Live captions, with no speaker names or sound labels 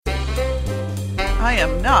I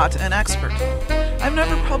am not an expert. I've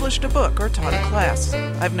never published a book or taught a class.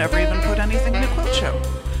 I've never even put anything in a quilt show.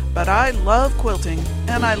 But I love quilting,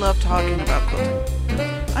 and I love talking about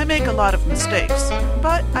quilting. I make a lot of mistakes,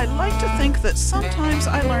 but I like to think that sometimes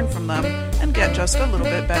I learn from them and get just a little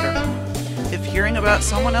bit better. If hearing about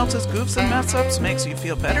someone else's goofs and mess-ups makes you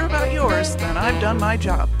feel better about yours, then I've done my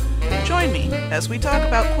job. Join me as we talk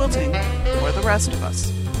about quilting for the rest of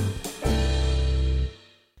us.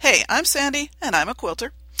 Hey, I'm Sandy, and I'm a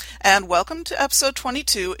quilter, and welcome to episode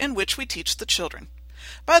 22, in which we teach the children.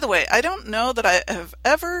 By the way, I don't know that I have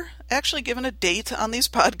ever actually given a date on these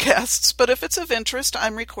podcasts, but if it's of interest,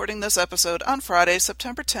 I'm recording this episode on Friday,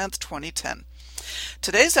 September 10th, 2010.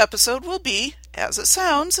 Today's episode will be, as it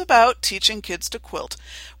sounds, about teaching kids to quilt,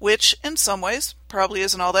 which, in some ways, probably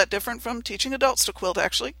isn't all that different from teaching adults to quilt,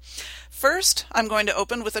 actually. First, I'm going to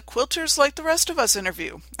open with a Quilters Like the Rest of Us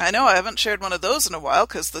interview. I know I haven't shared one of those in a while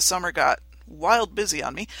because the summer got wild busy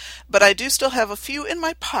on me, but I do still have a few in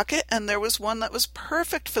my pocket, and there was one that was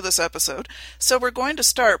perfect for this episode, so we're going to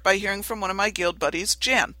start by hearing from one of my guild buddies,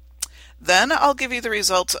 Jan. Then I'll give you the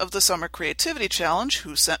results of the Summer Creativity Challenge,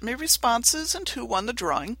 who sent me responses and who won the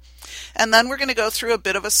drawing. And then we're going to go through a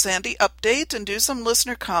bit of a Sandy update and do some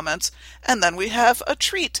listener comments. And then we have a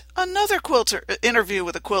treat, another quilter interview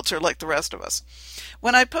with a quilter like the rest of us.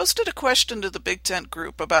 When I posted a question to the Big Tent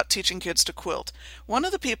group about teaching kids to quilt, one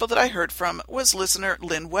of the people that I heard from was listener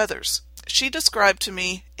Lynn Weathers. She described to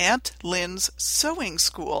me Aunt Lynn's sewing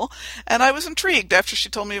school, and I was intrigued. After she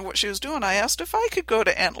told me what she was doing, I asked if I could go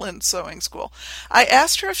to Aunt Lynn's sewing school. I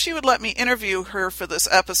asked her if she would let me interview her for this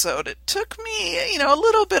episode. It took me, a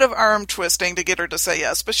little bit of arm twisting to get her to say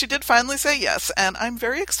yes, but she did finally say yes, and I'm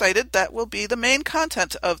very excited. That will be the main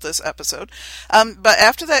content of this episode. But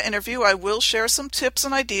after that interview, I will share some tips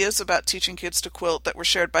and ideas about teaching kids to quilt that were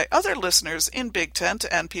shared by other listeners in Big Tent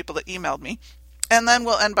and people that emailed me. And then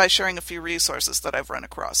we'll end by sharing a few resources that I've run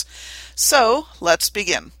across. So, let's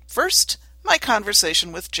begin. First, my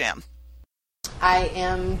conversation with Jan. I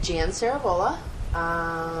am Jan Sarabola.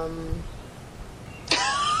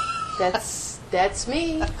 That's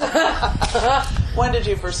me. When did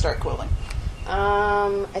you first start quilting?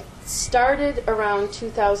 I started around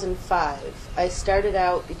 2005. I started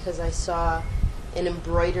out because I saw an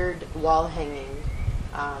embroidered wall hanging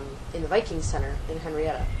in the Viking Center in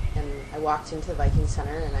Henrietta. And I walked into the Viking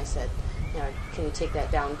Center and I said, can you take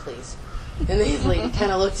that down, please? And the lady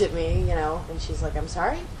kind of looked at me, and she's like, I'm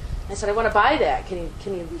sorry? I said, I want to buy that. Can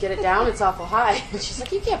you get it down? It's awful high. And she's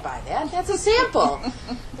like, you can't buy that. That's a sample.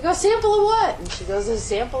 I go, sample of what? And she goes, a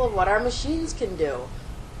sample of what our machines can do.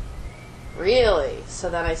 Really? So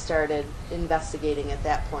then I started investigating at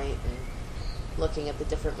that point and looking at the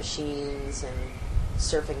different machines and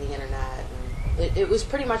surfing the internet. It was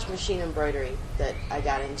pretty much machine embroidery that I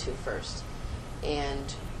got into first.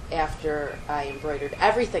 And after I embroidered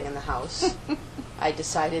everything in the house, I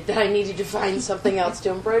decided that I needed to find something else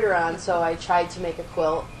to embroider on. So I tried to make a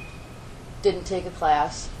quilt, didn't take a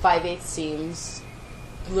class, 5/8 seams,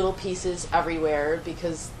 little pieces everywhere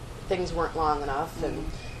because things weren't long enough. And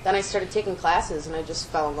then I started taking classes and I just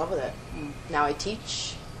fell in love with it. Now I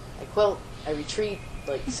teach, I quilt, I retreat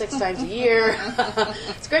like 6 times a year.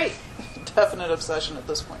 It's great. Definite obsession at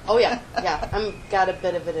this point. Oh, yeah. I'm got a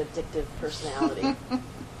bit of an addictive personality.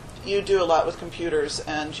 You do a lot with computers,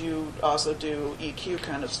 and you also do EQ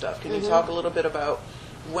kind of stuff. Can you talk a little bit about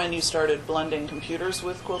when you started blending computers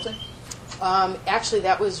with quilting? Actually,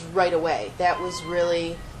 that was right away. That was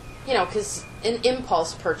really, because an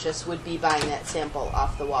impulse purchase would be buying that sample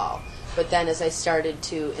off the wall. But then as I started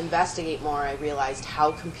to investigate more, I realized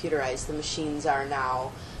how computerized the machines are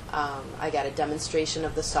now. I got a demonstration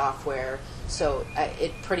of the software, so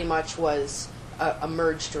it pretty much was a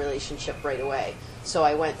merged relationship right away. So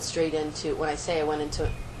I went straight into, when I say I went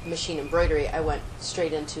into machine embroidery, I went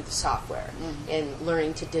straight into the software and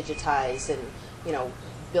learning to digitize and,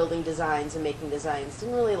 building designs and making designs.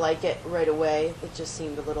 Didn't really like it right away. It just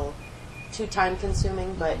seemed a little too time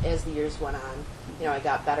consuming, but as the years went on, I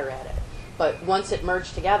got better at it. But once it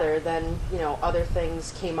merged together, then, other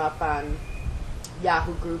things came up on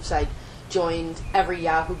Yahoo groups. I joined every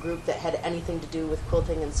Yahoo group that had anything to do with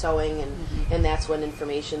quilting and sewing, and that's when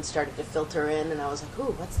information started to filter in, and I was like,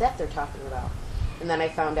 ooh, what's that they're talking about? And then I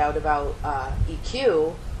found out about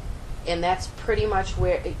EQ, and that's pretty much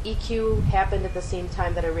where EQ happened at the same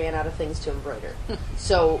time that I ran out of things to embroider.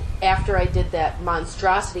 So after I did that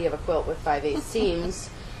monstrosity of a quilt with 5/8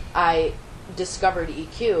 seams, I discovered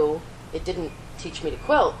EQ. It didn't teach me to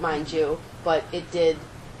quilt, mind you, but it did,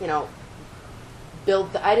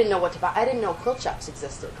 build I didn't know what to buy. I didn't know quilt shops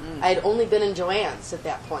existed. I had only been in Joann's at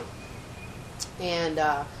that point. And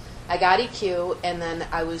I got EQ, and then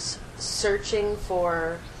I was Googling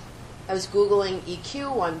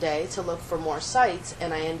EQ one day to look for more sites,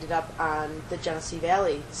 and I ended up on the Genesee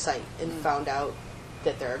Valley site and found out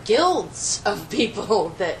that there are guilds of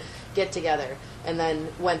people that get together. And then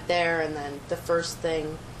went there, and then the first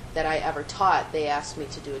thing that I ever taught, they asked me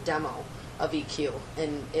to do a demo of EQ,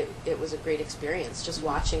 and it was a great experience just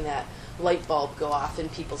watching that light bulb go off in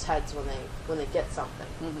people's heads when they get something.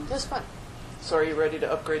 It was fun. So are you ready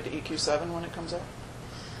to upgrade to EQ7 when it comes out?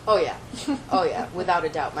 Oh yeah, oh yeah, without a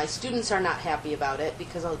doubt. My students are not happy about it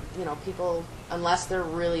because people, unless they're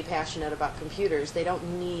really passionate about computers, they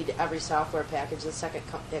don't need every software package the second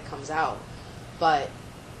it comes out. But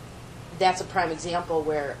that's a prime example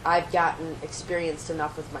where I've gotten experienced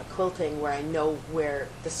enough with my quilting where I know where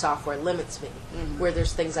the software limits me, where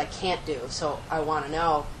there's things I can't do. So I want to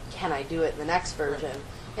know, can I do it in the next version?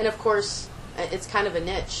 Right. And of course, it's kind of a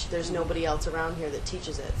niche. There's nobody else around here that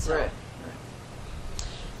teaches it. So. Right.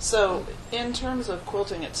 So, in terms of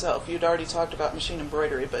quilting itself, you'd already talked about machine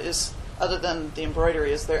embroidery, but other than the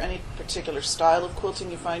embroidery, is there any particular style of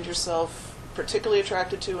quilting you find yourself particularly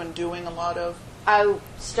attracted to and doing a lot of? I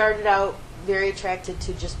started out very attracted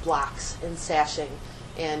to just blocks and sashing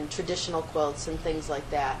and traditional quilts and things like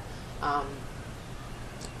that.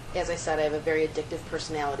 As I said, I have a very addictive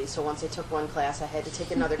personality, so once I took one class, I had to take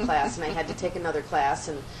another class, and I had to take another class,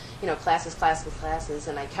 and classes,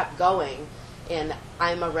 and I kept going. And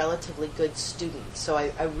I'm a relatively good student, so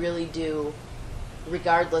I really do,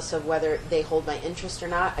 regardless of whether they hold my interest or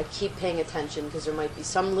not, I keep paying attention because there might be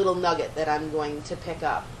some little nugget that I'm going to pick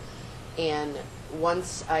up. And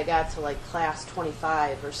once I got to like class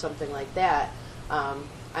 25 or something like that,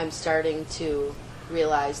 I'm starting to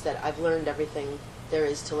realize that I've learned everything there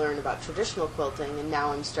is to learn about traditional quilting, and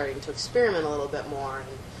now I'm starting to experiment a little bit more and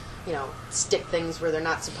stick things where they're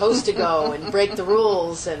not supposed to go and break the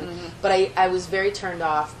rules. But I was very turned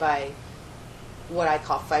off by what I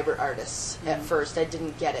call fiber artists at first. I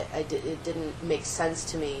didn't get it. It didn't make sense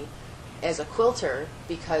to me as a quilter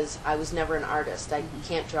because I was never an artist. I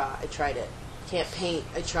can't draw. I tried it. Can't paint.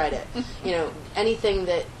 I tried it. Anything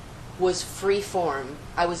that was free form,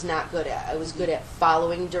 I was not good at. I was good at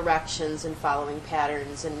following directions and following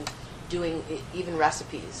patterns and doing even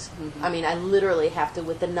recipes. I mean, I literally have to,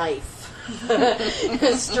 with a knife,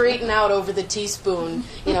 straighten out over the teaspoon,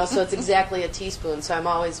 so it's exactly a teaspoon. So I'm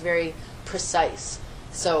always very precise.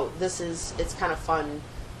 So it's kind of fun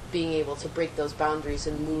being able to break those boundaries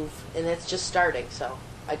and move, and it's just starting. So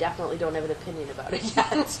I definitely don't have an opinion about it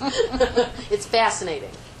yet. It's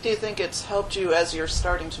fascinating. Do you think it's helped you as you're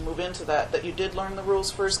starting to move into that you did learn the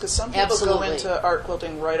rules first? Because some people Absolutely. go into art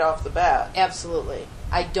quilting right off the bat. Absolutely.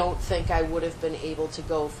 I don't think I would have been able to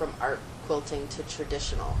go from art quilting to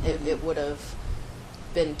traditional. It would have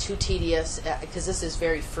been too tedious because this is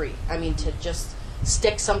very free. I mean, to just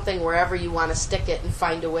stick something wherever you want to stick it and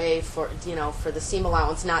find a way for the seam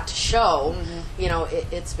allowance not to show.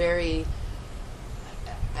 It's very.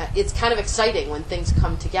 It's kind of exciting when things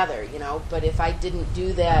come together, But if I didn't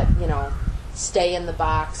do that, stay in the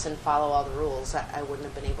box and follow all the rules, I wouldn't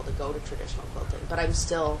have been able to go to traditional quilting. But I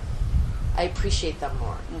appreciate them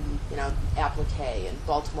more, applique and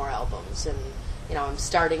Baltimore albums, and I'm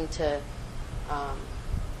starting to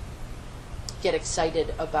get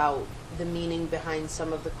excited about the meaning behind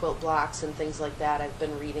some of the quilt blocks and things like that. I've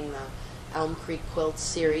been reading the Elm Creek Quilts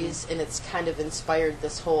series, and it's kind of inspired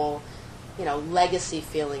this whole legacy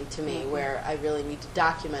feeling to me, where I really need to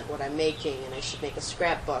document what I'm making, and I should make a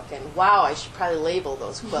scrapbook, and wow, I should probably label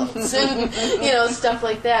those quilts, and stuff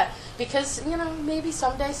like that, because maybe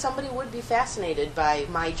someday somebody would be fascinated by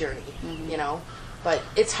my journey, but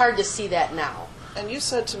it's hard to see that now. And you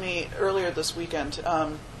said to me earlier this weekend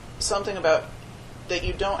something about that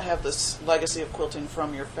you don't have this legacy of quilting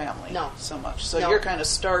from your family so much. So you're kind of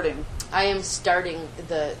starting. I am starting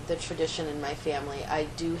the tradition in my family. I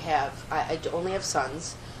only have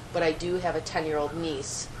sons, but I do have a 10-year-old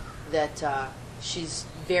niece that she's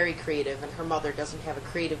very creative, and her mother doesn't have a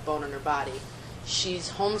creative bone in her body.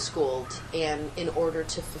 She's homeschooled, and in order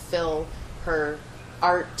to fulfill her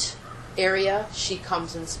art area, she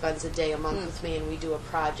comes and spends a day a month with me, and we do a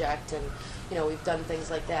project, and we've done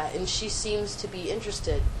things like that. And she seems to be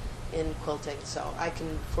interested in quilting, so I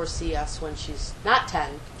can foresee us when she's not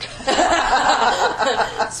 10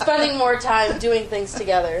 spending more time doing things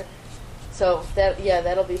together. So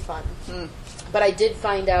that'll be fun. But I did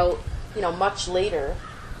find out, much later,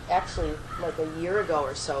 actually like a year ago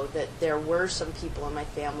or so, that there were some people in my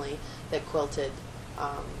family that quilted,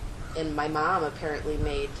 and my mom apparently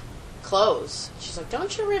made clothes. She's like,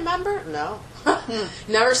 don't you remember? No.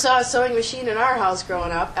 Never saw a sewing machine in our house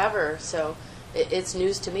growing up, ever. So it's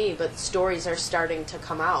news to me, but stories are starting to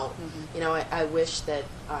come out. You know, I wish that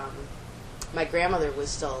my grandmother was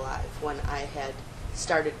still alive when I had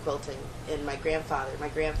started quilting, and my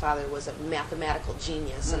grandfather was a mathematical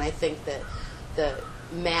genius, and I think that the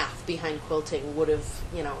math behind quilting would have,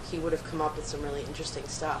 you know, he would have come up with some really interesting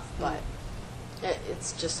stuff, but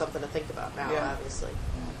it's just something to think about now, obviously.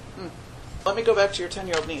 Let me go back to your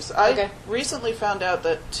 10-year-old niece. I recently found out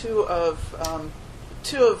that two of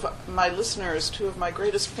my listeners, two of my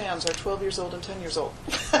greatest fans, are 12 years old and 10 years old.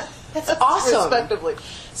 That's awesome. Respectively.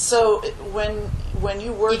 So when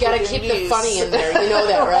you work, you got to keep the funny in there. You know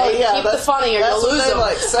that, right? Keep the funny, or you'll lose them.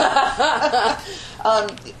 Like. So,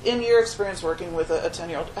 in your experience working with a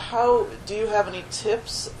 10-year-old, how do you have any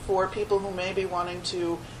tips for people who may be wanting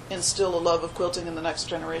to instill a love of quilting in the next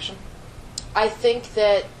generation? I think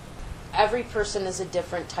that every person is a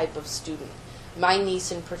different type of student. My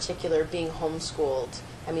niece in particular, being homeschooled,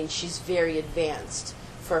 I mean, she's very advanced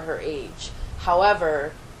for her age.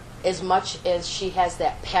 However, as much as she has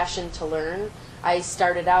that passion to learn, I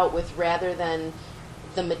started out with, rather than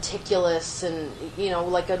the meticulous and, you know,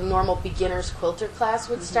 like a normal beginner's quilter class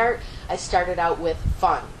would start, I started out with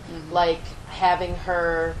fun. Like having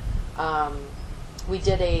her, we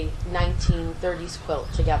did a 1930s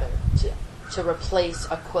quilt together to replace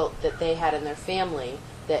a quilt that they had in their family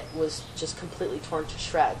that was just completely torn to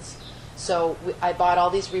shreds. So I bought all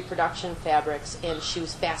these reproduction fabrics, and she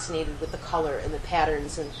was fascinated with the color and the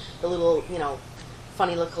patterns and the little, you know,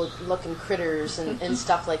 funny looking critters and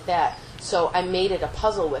stuff like that. So I made it a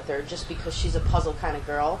puzzle with her, just because she's a puzzle kind of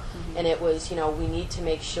girl. And it was, you know, we need to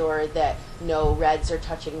make sure that no reds are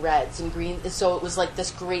touching reds and green. So it was like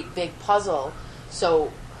this great big puzzle.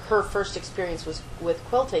 So her first experience with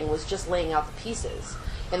quilting was just laying out the pieces.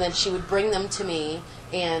 And then she would bring them to me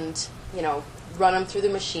and, you know, run them through the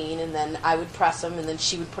machine, and then I would press them, and then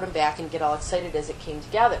she would put them back and get all excited as it came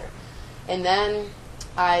together. And then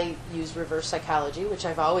I used reverse psychology, which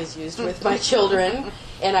I've always used with my children,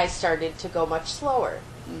 and I started to go much slower.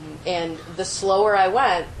 And the slower I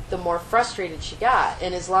went, the more frustrated she got.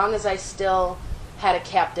 And as long as I still had a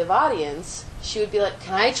captive audience, she would be like,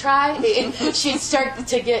 "Can I try?" And she'd start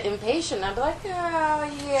to get impatient. I'd be like,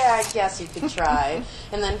 "Oh, yeah, I guess you could try."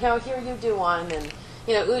 And then, "Oh, here, you do one." And,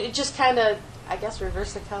 you know, it just kind of, I guess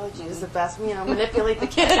reverse psychology is the best, you know, manipulate the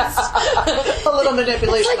kids. A little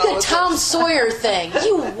manipulation. It's like the Tom Sawyer thing.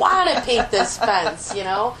 You want to paint this fence, you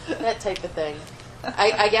know? That type of thing.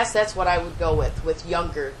 I guess that's what I would go with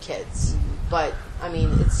younger kids. But, I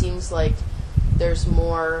mean, it seems like there's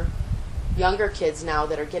more younger kids now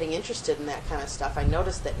that are getting interested in that kind of stuff. I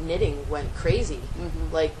noticed that knitting went crazy.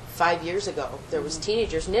 Like 5 years ago, there was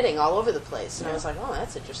teenagers knitting all over the place. And I was like, oh,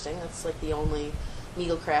 that's interesting. That's like the only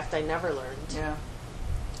needlecraft I never learned. Yeah.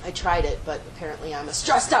 I tried it, but apparently I'm a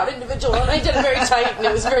stressed out individual, and I did it very tight, and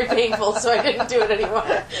it was very painful, so I didn't do it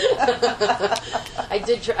anymore. I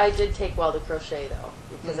did take welded crochet, though,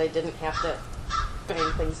 because I didn't have to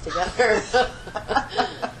bang things together.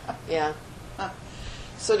 Yeah.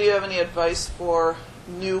 So do you have any advice for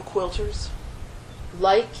new quilters?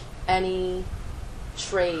 Like any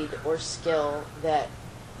trade or skill that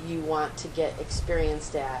you want to get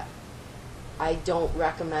experienced at, I don't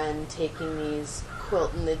recommend taking these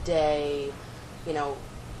quilt in the day, you know,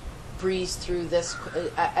 breeze through this.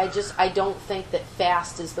 I don't think that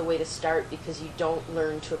fast is the way to start, because you don't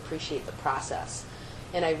learn to appreciate the process.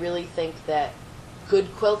 And I really think that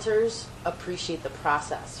good quilters appreciate the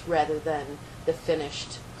process rather than the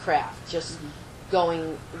finished craft. Just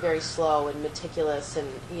going very slow and meticulous, and,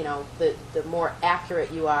 you know, the more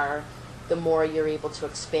accurate you are, the more you're able to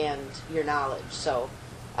expand your knowledge. So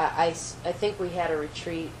I think we had a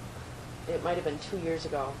retreat, it might have been 2 years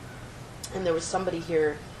ago, and there was somebody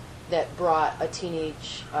here that brought a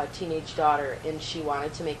teenage daughter, and she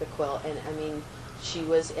wanted to make a quilt, and I mean, she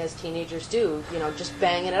was, as teenagers do, you know, just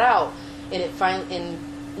banging it out, and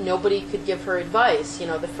nobody could give her advice, you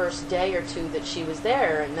know, the first day or two that she was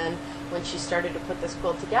there. And then when she started to put this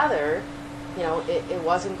quilt together, you know, it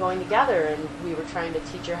wasn't going together, and we were trying to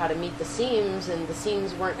teach her how to meet the seams, and the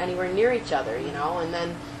seams weren't anywhere near each other, you know. And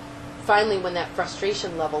then finally, when that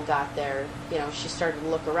frustration level got there, you know, she started to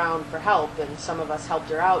look around for help, and some of us helped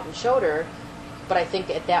her out and showed her. But I think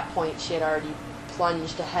at that point she had already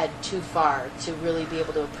plunged ahead too far to really be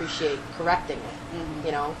able to appreciate correcting it,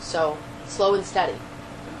 you know. So slow and steady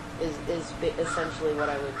is essentially what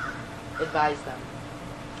I would advise them.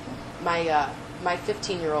 My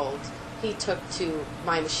 15-year-old, he took to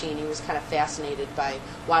my machine. He was kind of fascinated by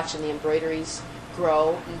watching the embroideries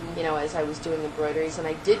grow, you know, as I was doing embroideries. And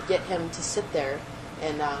I did get him to sit there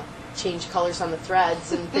and change colors on the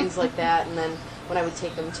threads and things like that. And then when I would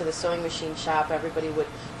take him to the sewing machine shop, everybody would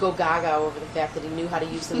go gaga over the fact that he knew how to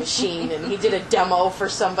use the machine, and he did a demo for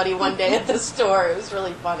somebody one day at the store. It was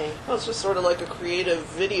really funny. Well, it's just sort of like a creative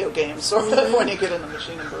video game, sort of, when you get in the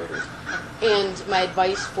machine embroidery. And my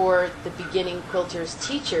advice for the beginning quilters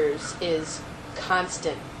teachers is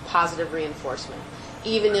constant positive reinforcement.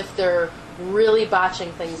 Even if they're really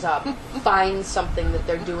botching things up, find something that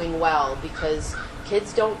they're doing well, because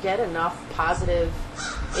kids don't get enough positive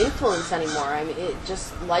influence anymore. I mean,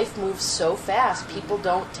 life moves so fast. People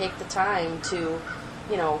don't take the time to,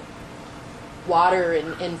 water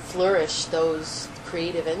and flourish those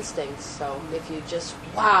creative instincts. So if you just,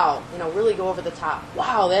 really go over the top.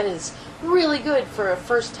 Wow, that is really good for a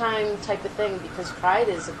first time type of thing, because pride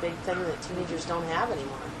is a big thing that teenagers don't have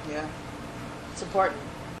anymore. Yeah. It's important.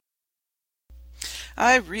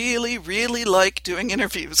 I really, really like doing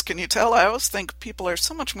interviews. Can you tell? I always think people are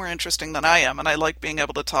so much more interesting than I am, and I like being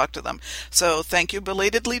able to talk to them. So thank you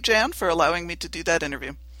belatedly, Jan, for allowing me to do that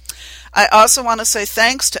interview. I also want to say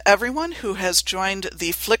thanks to everyone who has joined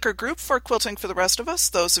the Flickr group for Quilting for the Rest of Us,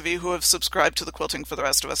 those of you who have subscribed to the Quilting for the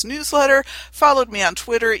Rest of Us newsletter, followed me on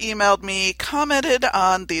Twitter, emailed me, commented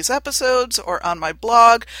on these episodes or on my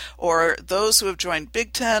blog, or those who have joined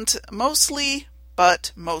Big Tent, mostly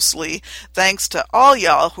thanks to all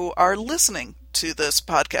y'all who are listening to this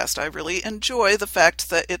podcast. I really enjoy the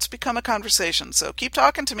fact that it's become a conversation, so keep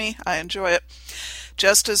talking to me. I enjoy it.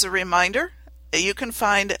 Just as a reminder, you can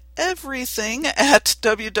find everything at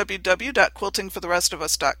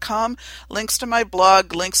www.quiltingfortherestofus.com. Links to my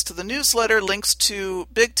blog, links to the newsletter, links to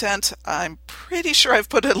Big Tent. I'm pretty sure I've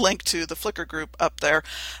put a link to the Flickr group up there.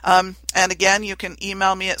 And again, you can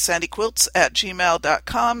email me at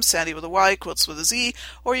sandyquilts@gmail.com, Sandy with a Y, Quilts with a Z,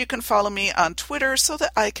 or you can follow me on Twitter so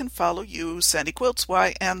that I can follow you, Sandy Quilts,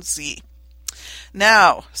 Y and Z.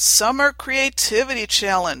 Now, Summer Creativity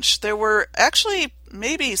Challenge. There were actually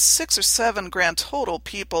maybe 6 or 7 grand total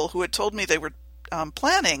people who had told me they were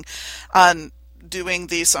planning on doing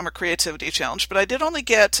the Summer Creativity Challenge, but I did only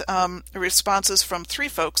get responses from 3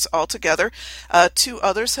 folks altogether. 2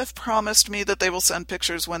 others have promised me that they will send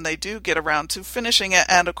pictures when they do get around to finishing it,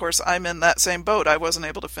 and of course I'm in that same boat. I wasn't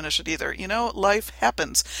able to finish it either. Life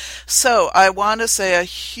happens. So I want to say a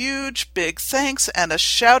huge big thanks and a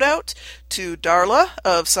shout out to Darla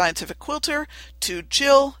of Scientific Quilter, to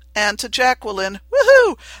Jill, and to Jacqueline,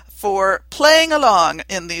 woohoo, for playing along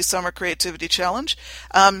in the Summer Creativity Challenge.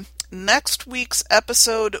 Next week's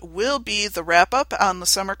episode will be the wrap-up on the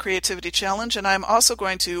Summer Creativity Challenge, and I'm also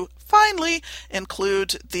going to finally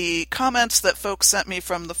include the comments that folks sent me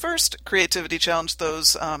from the first Creativity Challenge,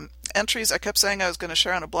 those entries I kept saying I was going to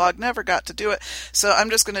share on a blog, never got to do it, so I'm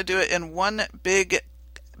just going to do it in one big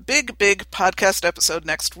podcast episode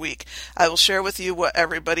next week. I will share with you what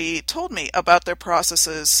everybody told me about their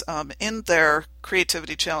processes in their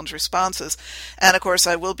Creativity Challenge responses. And of course,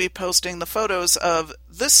 I will be posting the photos of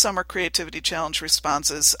this Summer Creativity Challenge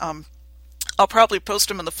responses. I'll probably post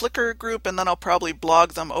them in the Flickr group, and then I'll probably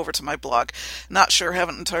blog them over to my blog. Not sure,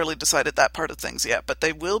 haven't entirely decided that part of things yet, but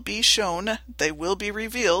they will be shown, they will be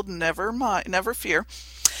revealed, never fear.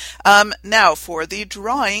 Now, for the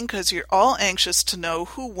drawing, because you're all anxious to know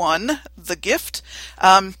who won the gift,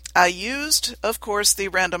 I used, of course, the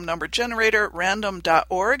random number generator,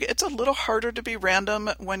 random.org. It's a little harder to be random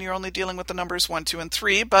when you're only dealing with the numbers 1, 2, and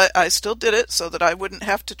 3, but I still did it so that I wouldn't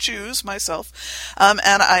have to choose myself. And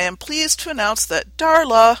I am pleased to announce that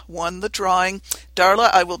Darla won the drawing. Darla,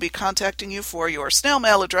 I will be contacting you for your snail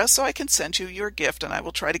mail address so I can send you your gift, and I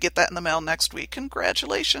will try to get that in the mail next week.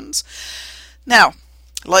 Congratulations. Now,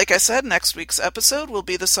 like I said, next week's episode will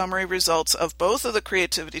be the summary results of both of the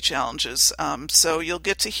creativity challenges. So you'll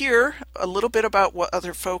get to hear a little bit about what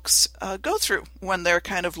other folks go through when they're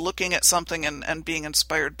kind of looking at something and being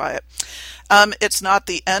inspired by it. It's not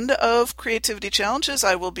the end of creativity challenges.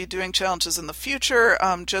 I will be doing challenges in the future.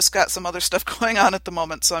 Just got some other stuff going on at the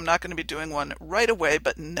moment, so I'm not going to be doing one right away,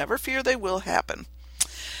 but never fear, they will happen.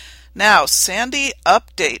 Now, Sandy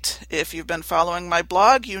update. If you've been following my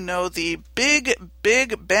blog, you know the big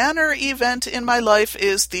banner event in my life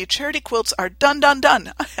is the charity quilts are done.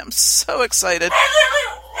 I am so excited.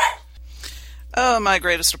 Oh, my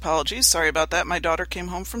greatest apologies. Sorry about that. My daughter came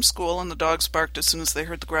home from school and the dogs barked as soon as they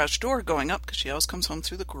heard the garage door going up because she always comes home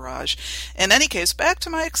through the garage. In any case, back to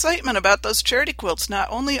my excitement about those charity quilts. Not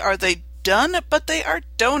only are they done, but they are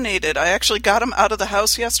donated. I actually got them out of the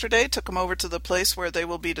house yesterday, took them over to the place where they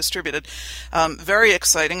will be distributed. Very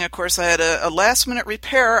exciting. Of course, I had a last-minute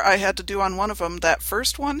repair I had to do on one of them, that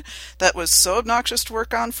first one that was so obnoxious to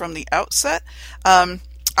work on from the outset.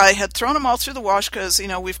 I had thrown them all through the wash because,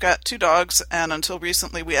 we've got 2 dogs, and until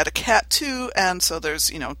recently we had a cat too, and so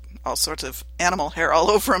there's, all sorts of animal hair all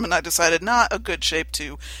over them, and I decided not a good shape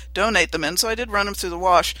to donate them in, so I did run them through the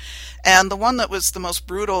wash. And the one that was the most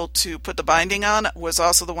brutal to put the binding on was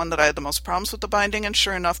also the one that I had the most problems with the binding, and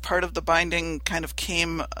sure enough, part of the binding kind of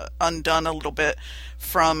came undone a little bit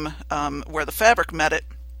from where the fabric met it.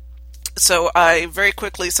 So I very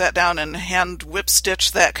quickly sat down and hand whip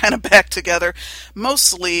stitched that kind of back together,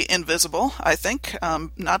 mostly invisible, I think.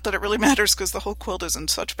 Not that it really matters because the whole quilt is in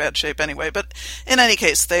such bad shape anyway, but in any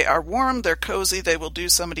case, they are warm, they're cozy, they will do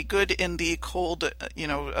somebody good in the cold,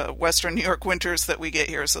 Western New York winters that we get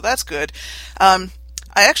here, so that's good.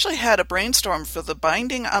 I actually had a brainstorm for the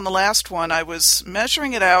binding on the last one. I was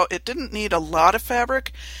measuring it out. It didn't need a lot of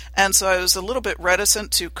fabric, and so I was a little bit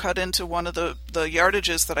reticent to cut into one of the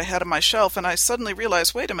yardages that I had on my shelf, and I suddenly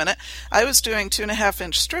realized, wait a minute, I was doing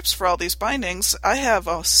 2.5-inch strips for all these bindings. I have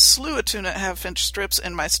a slew of 2.5-inch strips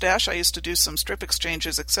in my stash. I used to do some strip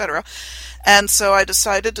exchanges, etc. And so I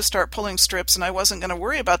decided to start pulling strips, and I wasn't going to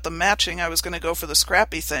worry about the matching. I was going to go for the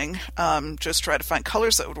scrappy thing, just try to find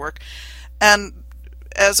colors that would work. And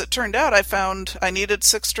as it turned out, I found I needed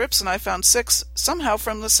 6 strips, and I found 6 somehow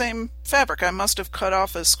from the same fabric. I must have cut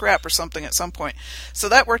off a scrap or something at some point. So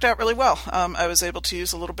that worked out really well. I was able to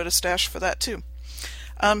use a little bit of stash for that too.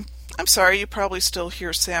 I'm sorry, you probably still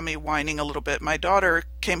hear Sammy whining a little bit. My daughter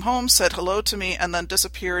came home, said hello to me, and then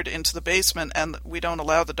disappeared into the basement, and we don't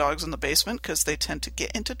allow the dogs in the basement because they tend to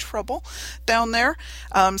get into trouble down there.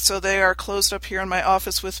 So they are closed up here in my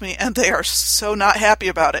office with me, and they are so not happy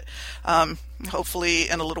about it. Hopefully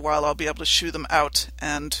in a little while I'll be able to shoo them out,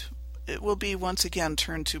 and it will be once again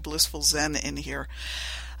turned to blissful zen in here.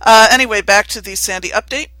 Anyway, back to the Sandy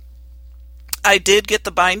update. I did get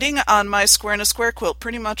the binding on my Square in a Square quilt.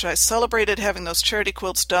 Pretty much I celebrated having those charity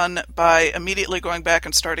quilts done by immediately going back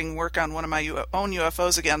and starting work on one of my own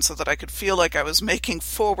UFOs again so that I could feel like I was making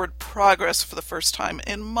forward progress for the first time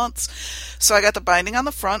in months. So I got the binding on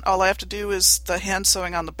the front. All I have to do is the hand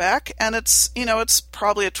sewing on the back, and it's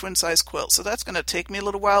probably a twin size quilt. So that's going to take me a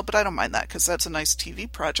little while, but I don't mind that because that's a nice TV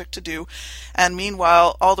project to do. And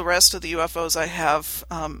meanwhile, all the rest of the UFOs I have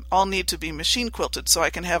all need to be machine quilted so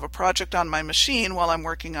I can have a project on my machine while I'm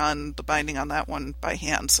working on the binding on that one by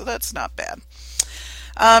hand, so that's not bad.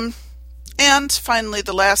 And finally,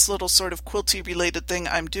 the last little sort of quilty related thing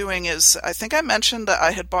I'm doing is, I think I mentioned that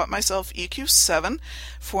I had bought myself EQ7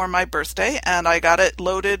 for my birthday, and I got it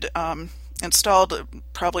loaded, installed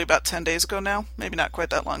probably about 10 days ago now, maybe not quite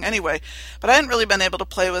that long anyway, but I hadn't really been able to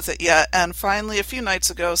play with it yet, and finally a few nights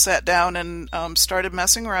ago sat down and started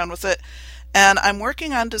messing around with it. And I'm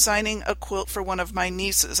working on designing a quilt for one of my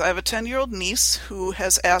nieces. I have a 10-year-old niece who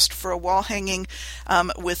has asked for a wall hanging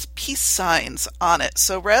with peace signs on it.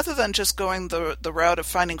 So rather than just going the route of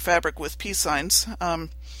finding fabric with peace signs,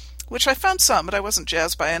 which I found some, but I wasn't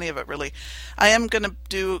jazzed by any of it really, I am going to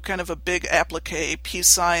do kind of a big applique peace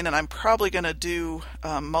sign, and I'm probably going to do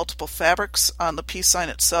multiple fabrics on the peace sign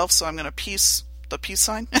itself. So I'm going to piece the peace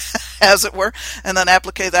sign, as it were, and then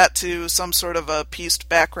applique that to some sort of a pieced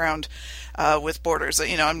background with borders.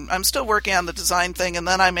 I'm still working on the design thing, and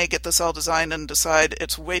then I may get this all designed and decide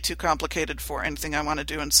it's way too complicated for anything I want to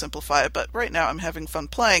do and simplify it. But right now I'm having fun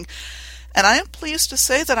playing. And I am pleased to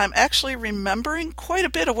say that I'm actually remembering quite a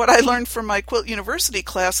bit of what I learned from my Quilt University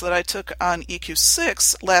class that I took on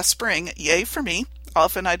EQ6 last spring. Yay for me.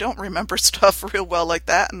 Often I don't remember stuff real well like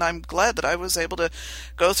that, and I'm glad that I was able to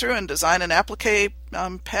go through and design an applique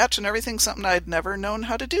patch and everything, something I'd never known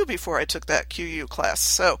how to do before I took that QU class.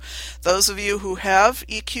 So those of you who have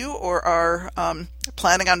EQ or are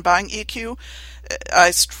planning on buying EQ,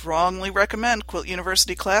 I strongly recommend Quilt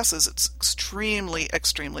University classes. It's extremely,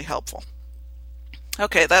 extremely helpful.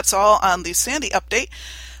 Okay, that's all on the Sandy update.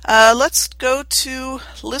 Let's go to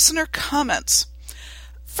listener comments.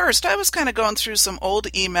 First, I was kind of going through some old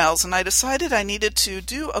emails, and I decided I needed to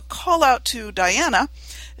do a call out to Diana.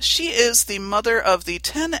 She is the mother of the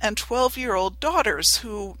 10 and 12-year-old daughters,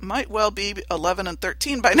 who might well be 11 and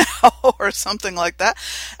 13 by now, or something like that.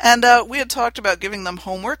 And we had talked about giving them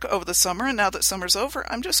homework over the summer, and now that summer's over,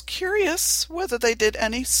 I'm just curious whether they did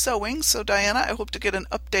any sewing. So Diana, I hope to get an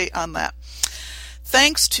update on that.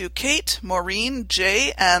 Thanks to Kate, Maureen,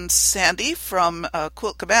 Jay, and Sandy from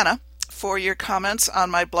Quilt Cabana for your comments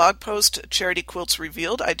on my blog post, Charity Quilts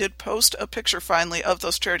Revealed. I did post a picture finally of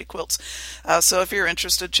those charity quilts. So if you're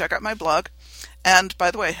interested, check out my blog. And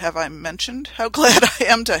by the way, have I mentioned how glad I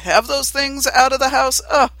am to have those things out of the house?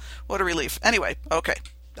 Oh, what a relief. Anyway, okay.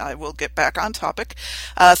 I will get back on topic.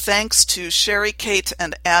 Thanks to Sherry, Kate,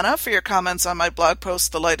 and Anna for your comments on my blog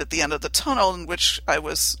post, The Light at the End of the Tunnel, in which I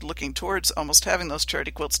was looking towards almost having those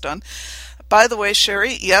charity quilts done. By the way,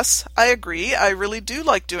 Sherry, yes, I agree. I really do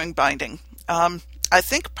like doing binding. I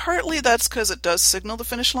think partly that's because it does signal the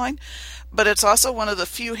finish line, but it's also one of the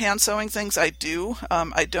few hand sewing things I do.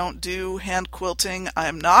 I don't do hand quilting. I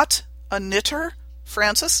am not a knitter,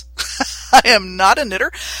 Francis. I am not a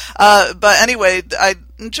knitter. But anyway, I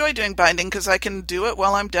enjoy doing binding because I can do it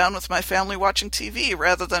while I'm down with my family watching TV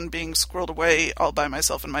rather than being squirreled away all by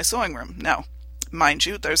myself in my sewing room. Now, mind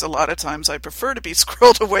you, there's a lot of times I prefer to be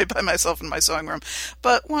squirreled away by myself in my sewing room,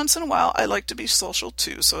 but once in a while I like to be social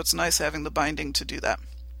too, so it's nice having the binding to do that.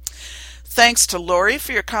 Thanks to Lori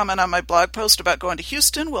for your comment on my blog post about going to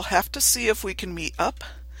Houston. We'll have to see if we can meet up.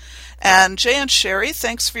 And Jay and Sherry,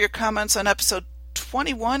 thanks for your comments on episode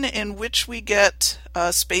 21, in which we get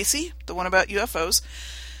Spacey, the one about UFOs.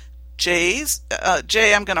 Jay,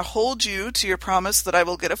 I'm going to hold you to your promise that I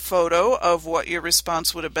will get a photo of what your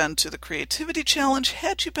response would have been to the creativity challenge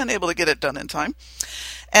had you been able to get it done in time.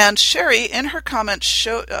 And Sherry, in her comment,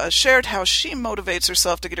 shared how she motivates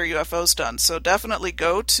herself to get her UFOs done. So definitely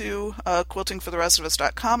go to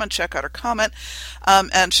quiltingfortherestofus.com and check out her comment.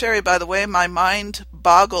 And Sherry, by the way, my mind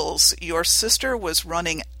boggles. Your sister was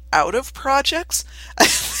running out of projects. I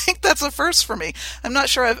think that's a first for me. I'm not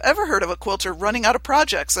sure I've ever heard of a quilter running out of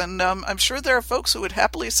projects, and I'm sure there are folks who would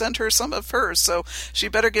happily send her some of hers, so she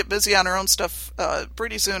better get busy on her own stuff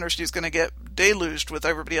pretty soon, or she's going to get deluged with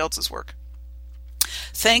everybody else's work.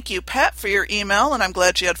 Thank you, Pat, for your email, and I'm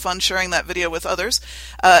glad you had fun sharing that video with others.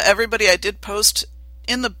 Everybody, I did post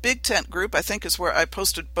in the Big Tent group, I think is where I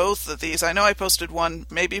posted both of these. I know I posted one,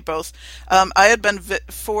 maybe both. I had been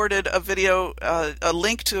forwarded a video, a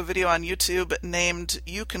link to a video on YouTube named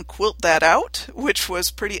You Can Quilt That Out, which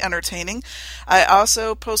was pretty entertaining. I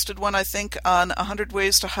also posted one, I think, on 100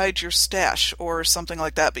 Ways to Hide Your Stash or something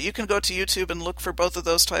like that. But you can go to YouTube and look for both of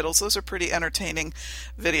those titles. Those are pretty entertaining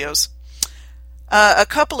videos. A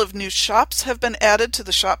couple of new shops have been added to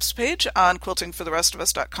the shops page on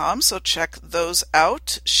quiltingfortherestofus.com, so check those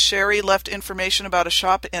out. Sherry left information about a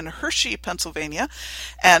shop in Hershey, Pennsylvania,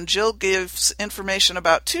 and Jill gives information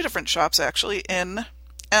about two different shops, actually, in,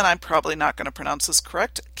 and I'm probably not going to pronounce this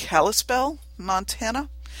correct, Kalispell, Montana.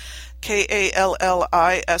 Kalispell,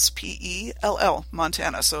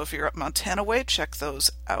 Montana. So if you're up Montana way, check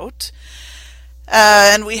those out.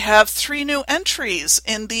 And we have 3 new entries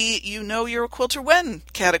in the You Know You're a Quilter When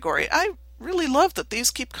category. I really love that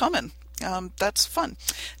these keep coming. That's fun.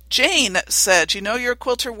 Jane said, you know you're a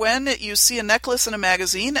quilter when you see a necklace in a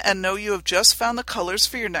magazine and know you have just found the colors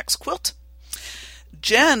for your next quilt.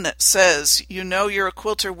 Jen says, you know you're a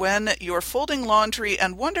quilter when you're folding laundry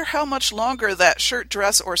and wonder how much longer that shirt,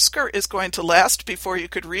 dress, or skirt is going to last before you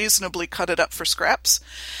could reasonably cut it up for scraps.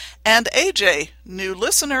 And AJ, new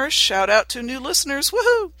listeners, shout out to new listeners,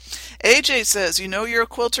 woohoo! AJ says, you know you're a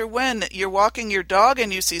quilter when you're walking your dog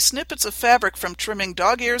and you see snippets of fabric from trimming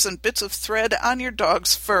dog ears and bits of thread on your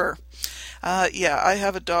dog's fur. Yeah, I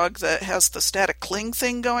have a dog that has the static cling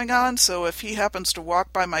thing going on, so if he happens to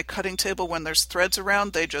walk by my cutting table when there's threads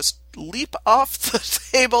around, they just leap off the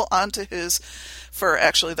table onto his fur.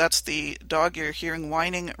 Actually, that's the dog you're hearing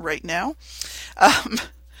whining right now.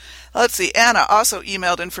 Let's see, Anna also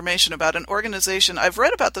emailed information about an organization. I've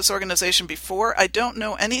read about this organization before. I don't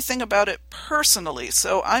know anything about it personally,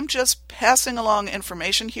 so I'm just passing along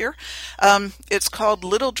information here. It's called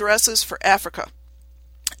Little Dresses for Africa.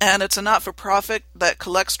 And it's a not-for-profit that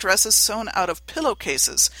collects dresses sewn out of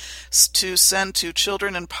pillowcases to send to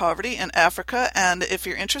children in poverty in Africa. And if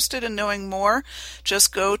you're interested in knowing more,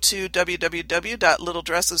 just go to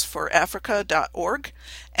www.littledressesforafrica.org.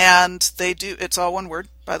 And they do, it's all one word,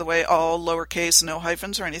 by the way, all lowercase, no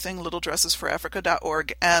hyphens or anything,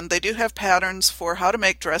 littledressesforafrica.org. And they do have patterns for how to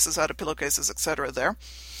make dresses out of pillowcases, etc. there.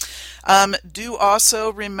 Do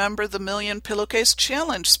also remember the Million Pillowcase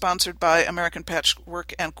Challenge, sponsored by American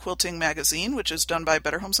Patchwork and Quilting Magazine, which is done by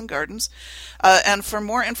Better Homes and Gardens. And for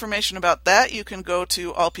more information about that, you can go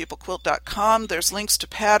to allpeoplequilt.com. There's links to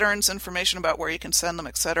patterns, information about where you can send them,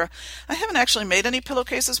 etc. I haven't actually made any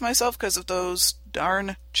pillowcases myself because of those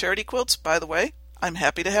darn charity quilts, by the way. I'm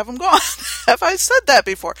happy to have them gone. Have I said that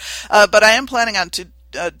before? But I am planning on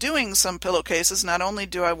doing some pillowcases. Not only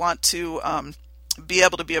do I want to be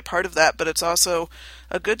able to be a part of that, but it's also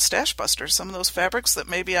a good stash buster. Some of those fabrics that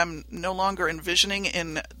maybe I'm no longer envisioning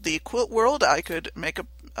in the quilt world, I could make a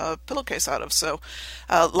pillowcase out of. So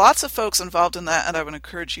lots of folks involved in that, and I would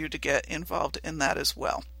encourage you to get involved in that as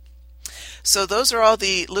well. So those are all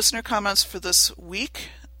the listener comments for this week.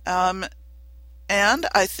 And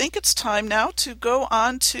I think it's time now to go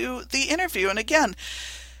on to the interview. And again,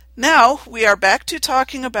 now we are back to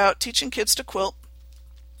talking about teaching kids to quilt.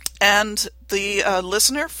 And the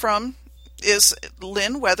listener from is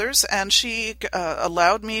Lynn Weathers, and she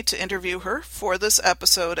allowed me to interview her for this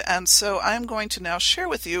episode, and so I'm going to now share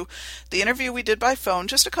with you the interview we did by phone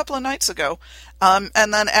just a couple of nights ago. And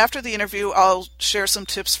then after the interview, I'll share some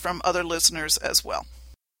tips from other listeners as well.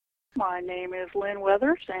 My name is Lynn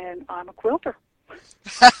Weathers, and I'm a quilter.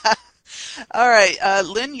 All right,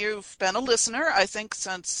 Lynn, you've been a listener, I think,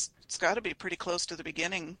 since it's got to be pretty close to the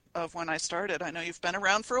beginning of when I started. I know you've been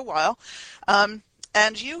around for a while.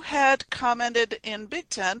 And you had commented in Big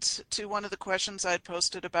Tent to one of the questions I'd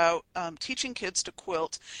posted about teaching kids to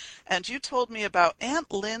quilt, and you told me about Aunt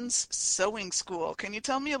Lynn's sewing school. Can you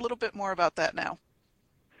tell me a little bit more about that now?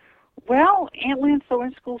 Well, Aunt Lynn's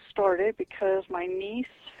sewing school started because my niece,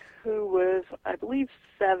 who was, I believe,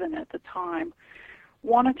 7 at the time,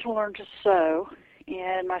 wanted to learn to sew,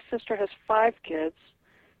 and my sister has 5 kids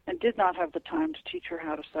and did not have the time to teach her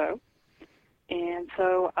how to sew. And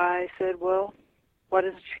so I said, well, why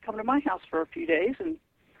doesn't she come to my house for a few days and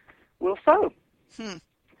we'll sew?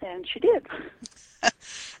 And she did.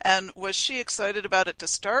 And was she excited about it to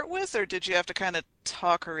start with, or did you have to kind of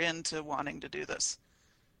talk her into wanting to do this?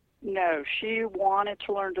 No, she wanted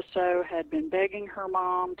to learn to sew, had been begging her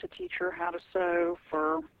mom to teach her how to sew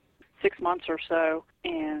for 6 months or so.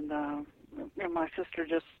 And my sister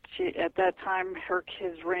she at that time, her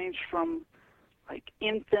kids ranged from like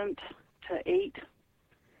infant to 8.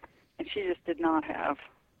 And she just did not have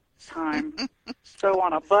time to sew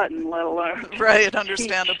on a button, let alone right,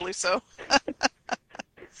 understandably so.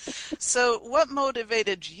 So what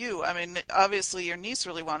motivated you? I mean, obviously your niece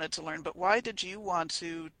really wanted to learn, but why did you want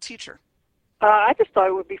to teach her? I just thought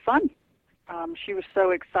it would be fun. She was so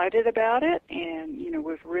excited about it and,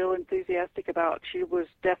 was real enthusiastic about she was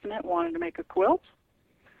definite, wanted to make a quilt.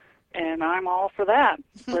 And I'm all for that.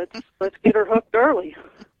 Let's get her hooked early.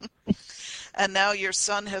 And now your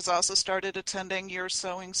son has also started attending your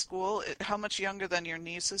sewing school. How much younger than your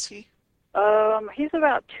niece is he? He's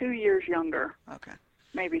about 2 years younger. Okay.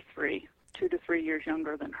 Maybe 3, 2 to 3 years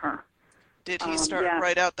younger than her. Did he start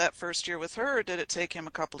right out that first year with her, or did it take him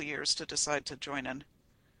a couple of years to decide to join in?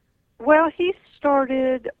 Well, he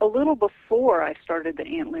started a little before I started the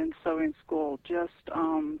Aunt Lynn's sewing school.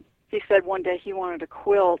 He said one day he wanted a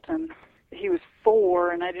quilt, and he was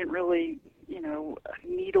 4, and I didn't really,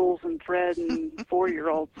 needles and thread and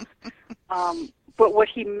 4-year-olds. But what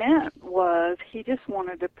he meant was he just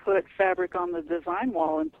wanted to put fabric on the design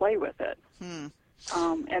wall and play with it.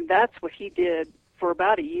 And that's what he did for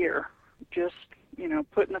about a year, just,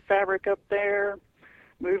 putting the fabric up there,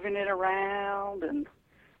 moving it around, and,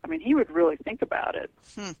 he would really think about it,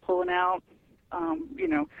 pulling out,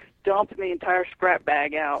 dumping the entire scrap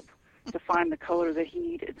bag out to find the color that he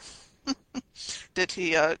needed. Did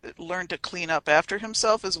he learn to clean up after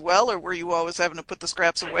himself as well, or were you always having to put the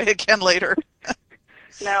scraps away again later?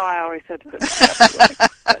 No, I always had to put the scraps away.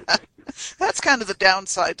 That's kind of the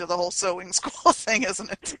downside to the whole sewing school thing,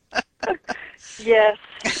 isn't it? Yes.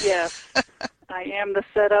 I am the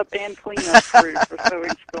setup and cleanup crew for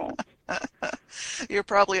sewing school. You're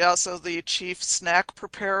probably also the chief snack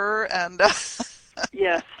preparer and...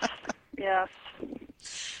 Yes.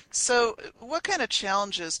 So what kind of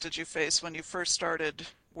challenges did you face when you first started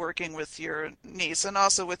working with your niece and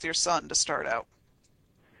also with your son to start out?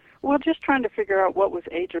 Well, just trying to figure out what was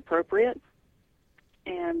age appropriate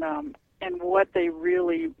and what they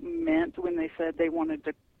really meant when they said they wanted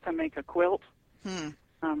to make a quilt.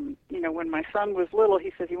 When my son was little,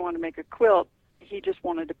 he said he wanted to make a quilt. He just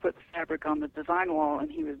wanted to put the fabric on the design wall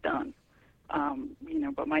and he was done.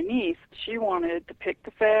 But my niece, she wanted to pick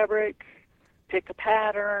the fabric, pick a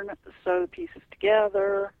pattern, sew the pieces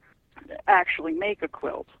together, actually make a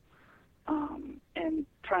quilt, and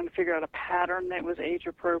trying to figure out a pattern that was age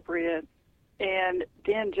appropriate. And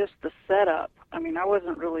then just the setup. I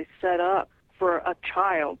wasn't really set up for a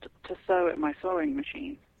child to sew at my sewing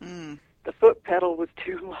machine. The foot pedal was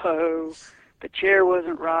too low, the chair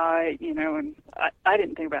wasn't right, and I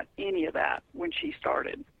didn't think about any of that when she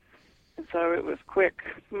started. And so it was quick,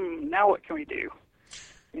 now what can we do?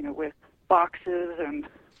 With boxes and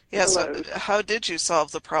pillows. So how did you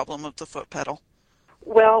solve the problem of the foot pedal?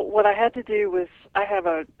 Well, what I had to do was I have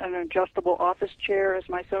an adjustable office chair as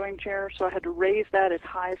my sewing chair, so I had to raise that as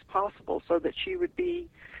high as possible so that she would be,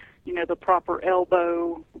 the proper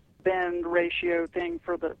elbow bend ratio thing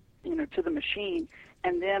for the, to the machine.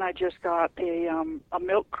 And then I just got a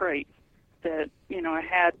milk crate that, I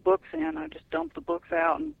had books in. I just dumped the books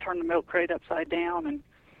out and turned the milk crate upside down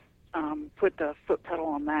and put the foot pedal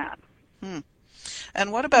on that.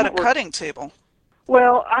 And what about a cutting table?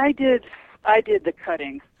 Well, I did the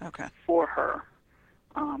cutting for her.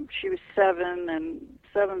 She was 7, and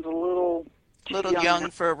 7's a little Little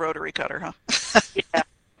young for a rotary cutter, huh? Yeah.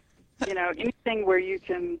 Anything where you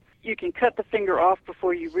can cut the finger off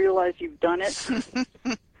before you realize you've done it.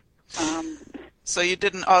 So you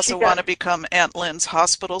didn't also want to become Aunt Lynn's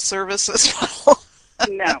hospital service as well?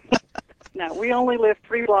 No, we only live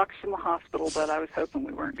 3 blocks from the hospital, but I was hoping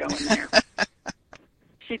we weren't going there.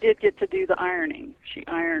 She did get to do the ironing. She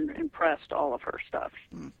ironed and pressed all of her stuff.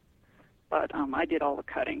 But I did all the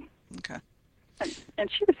cutting. Okay. And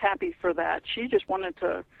she was happy for that. She just wanted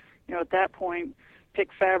to, at that point, pick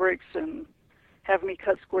fabrics and have me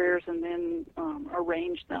cut squares and then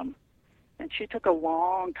arrange them. And she took a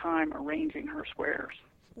long time arranging her squares.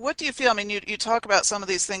 What do you feel? I mean, you talk about some of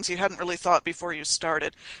these things you hadn't really thought before you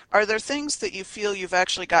started. Are there things that you feel you've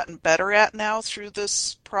actually gotten better at now through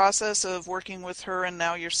this process of working with her and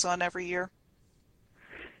now your son every year?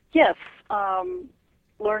 Yes.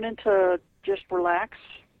 Learning to just relax.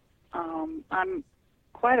 I'm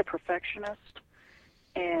quite a perfectionist,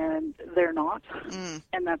 and they're not,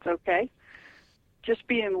 and that's okay. Just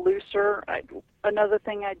being looser. Another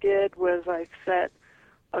thing I did was I set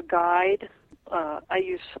a guide. I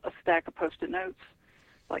use a stack of Post-it notes,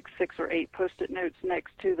 like 6 or 8 Post-it notes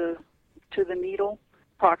next to the needle,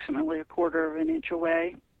 approximately a quarter of an inch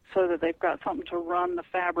away, so that they've got something to run the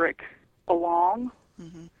fabric along,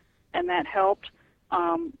 and that helped.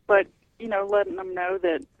 But letting them know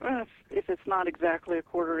that if it's not exactly a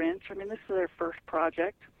quarter inch, I mean, this is their first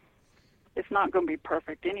project. It's not going to be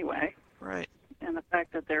perfect anyway. Right. And the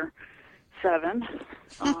fact that they're 7,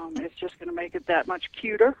 it's just going to make it that much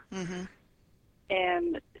cuter.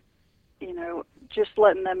 And, just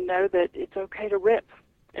letting them know that it's okay to rip.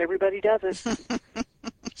 Everybody does it.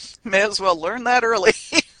 May as well learn that early.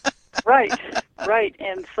 Right.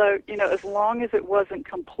 And so, as long as it wasn't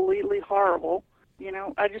completely horrible,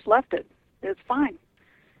 I just left it. It's fine.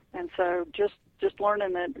 And so just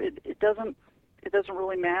learning that it doesn't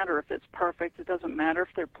really matter if it's perfect. It doesn't matter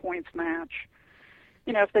if their points match.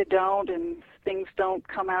 If they don't and things don't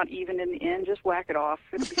come out even in the end, just whack it off.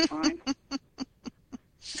 It'll be fine.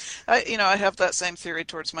 I have that same theory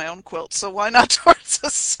towards my own quilt, so why not towards a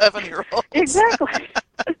 7-year-old? Exactly.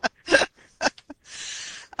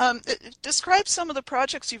 Describe some of the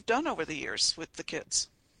projects you've done over the years with the kids.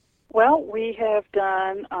 Well, we have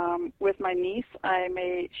done, with my niece,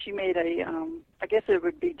 she made I guess it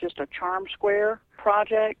would be just a charm square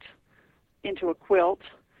project into a quilt.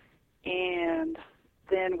 And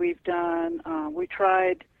then we've done, we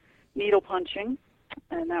tried needle punching,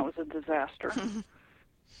 and that was a disaster.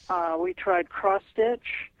 We tried cross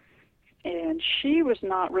stitch, and she was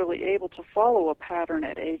not really able to follow a pattern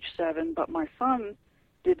at age 7, but my son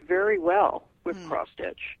did very well with cross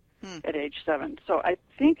stitch at age 7. So I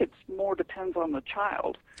think it's more depends on the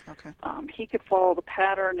child. Okay. He could follow the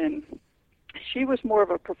pattern, and she was more of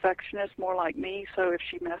a perfectionist, more like me, so if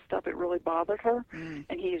she messed up, it really bothered her. And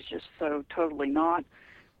he's just so totally not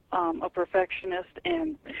a perfectionist,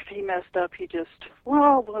 and if he messed up,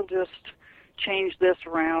 we'll just change this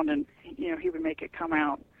around, and, he would make it come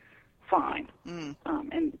out fine.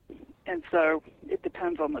 And so it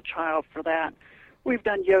depends on the child for that. We've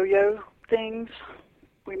done yo-yo things.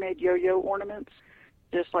 We made yo-yo ornaments,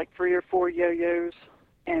 just like 3 or 4 yo-yos,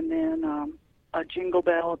 and then a jingle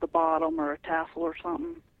bell at the bottom or a tassel or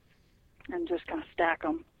something, and just kind of stack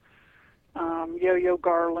them. Yo-yo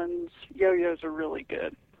garlands. Yo-yos are really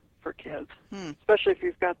good for kids, especially if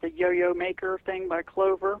you've got the Yo-Yo Maker thing by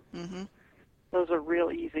Clover. Those are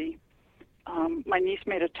real easy. My niece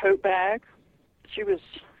made a tote bag. She was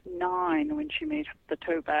 9 when she made the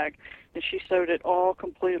tote bag, and she sewed it all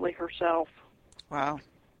completely herself. Wow.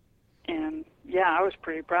 And, yeah, I was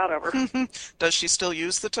pretty proud of her. Does she still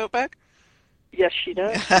use the tote bag? Yes, she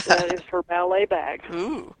does. That is her ballet bag.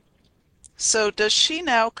 Ooh. So does she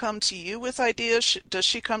now come to you with ideas? Does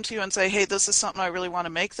she come to you and say, hey, this is something I really want to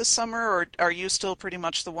make this summer, or are you still pretty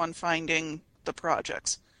much the one finding the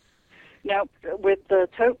projects? No, with the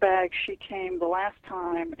tote bag, she came the last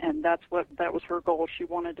time, and that was her goal. She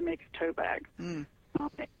wanted to make a tote bag.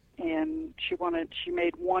 And she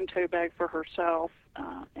made one tote bag for herself,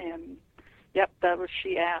 and, yep, that was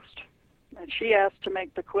she asked. And she asked to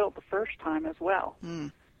make the quilt the first time as well.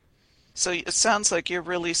 So it sounds like you're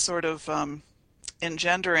really sort of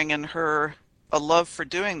engendering in her a love for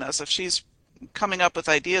doing this. If she's coming up with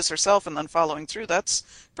ideas herself and then following through, that's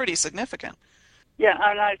pretty significant. Yeah,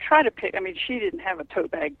 and I try to pick, she didn't have a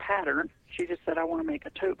tote bag pattern. She just said, I want to make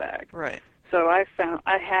a tote bag. Right. So I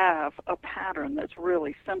have a pattern that's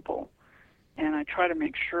really simple, and I try to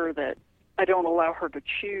make sure that I don't allow her to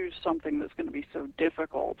choose something that's going to be so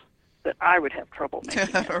difficult that I would have trouble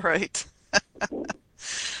making it. Right.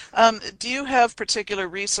 Do you have particular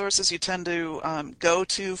resources you tend to go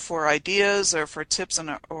to for ideas or for tips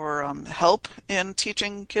or help in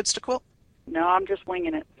teaching kids to quilt? No, I'm just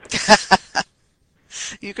winging it.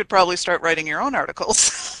 You could probably start writing your own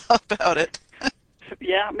articles about it.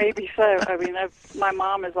 Yeah, maybe so. I mean, my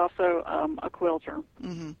mom is also a quilter,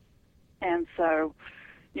 Mm-hmm. and so,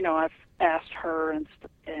 I've asked her and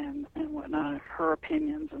whatnot, her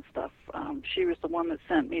opinions and stuff. She was the one that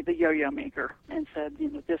sent me the yo-yo maker and said,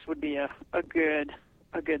 this would be a good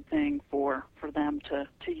thing for them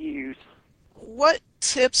to use. What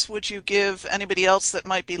tips would you give anybody else that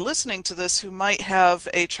might be listening to this who might have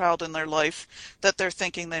a child in their life that they're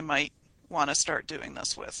thinking they might want to start doing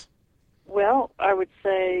this with? Well, I would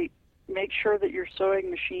say make sure that your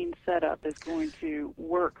sewing machine setup is going to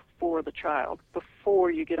work for the child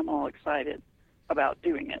before you get them all excited about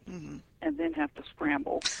doing it, mm-hmm. and then have to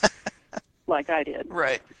scramble like I did.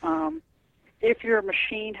 Right. If your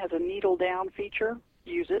machine has a needle down feature,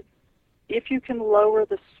 use it. If you can lower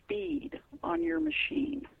the speed on your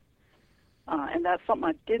machine, and that's something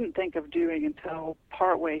I didn't think of doing until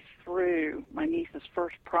partway through my niece's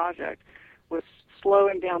first project, was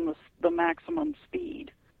slowing down the maximum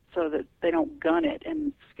speed so that they don't gun it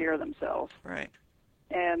and scare themselves. Right.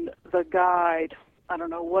 And the guide, I don't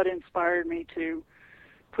know what inspired me to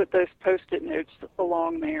put those Post-it notes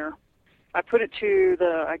along there. I put it to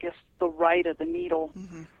the right of the needle,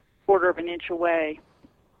 mm-hmm. quarter of an inch away,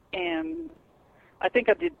 and I think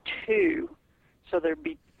I did 2, so there'd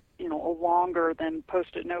be, a longer than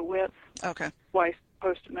Post-it note width. Okay. Twice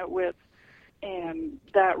Post-it note width, and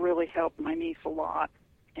that really helped my niece a lot.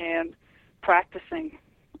 And practicing,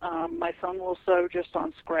 my son will sew just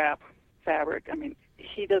on scrap fabric. I mean,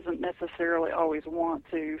 he doesn't necessarily always want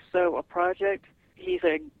to sew a project. He's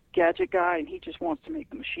a gadget guy, and he just wants to make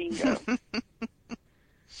the machine go.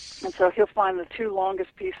 And so he'll find the 2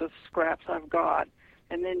 longest pieces of scraps I've got,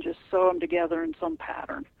 and then just sew them together in some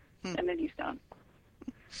pattern, and then he's done.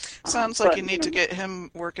 Sounds like you need to get him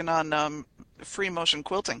working on free motion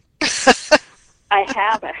quilting. I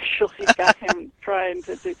have actually got him trying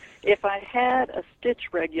to do. If I had a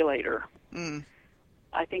stitch regulator,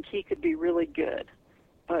 I think he could be really good,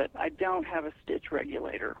 but I don't have a stitch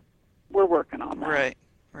regulator. We're working on that.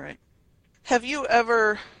 Right. Have you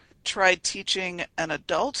ever tried teaching an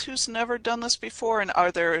adult who's never done this before, and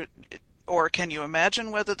or can you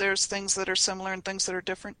imagine whether there's things that are similar and things that are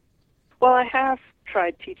different? Well, I have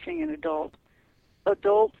tried teaching an adult.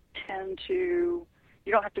 Adults tend to,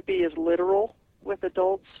 you don't have to be as literal with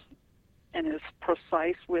adults and as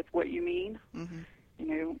precise with what you mean. Mm-hmm.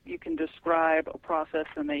 You can describe a process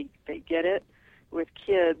and they get it. With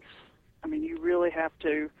kids, I mean, you really have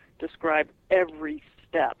to describe every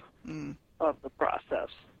step of the process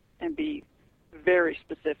and be very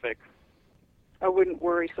specific. I wouldn't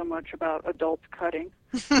worry so much about adults cutting.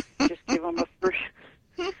 Just give them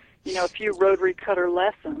a few rotary cutter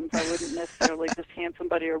lessons. I wouldn't necessarily just hand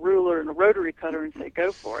somebody a ruler and a rotary cutter and say,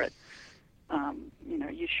 go for it.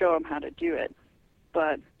 You show them how to do it.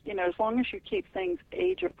 But, as long as you keep things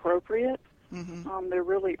age appropriate, there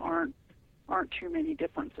really aren't too many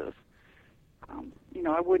differences.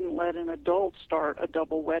 I wouldn't let an adult start a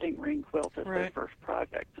double wedding ring quilt as their first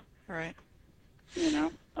project. Right.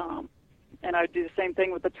 And I do the same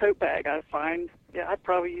thing with the tote bag. I find, I'd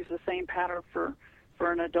probably use the same pattern for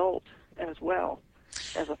an adult as well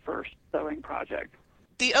as a first sewing project.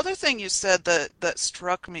 The other thing you said that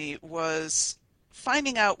struck me was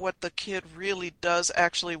finding out what the kid really does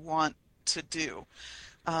actually want to do.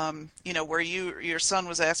 Where your son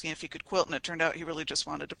was asking if he could quilt, and it turned out he really just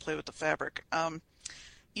wanted to play with the fabric.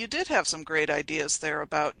 You did have some great ideas there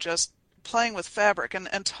about just playing with fabric,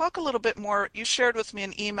 and talk a little bit more. You shared with me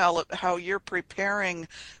an email how you're preparing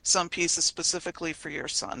some pieces specifically for your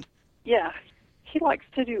son. Yeah, he likes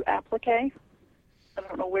to do applique. I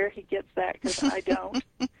don't know where he gets that because I don't.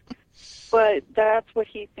 But that's what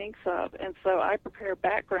he thinks of, and so I prepare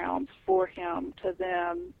backgrounds for him to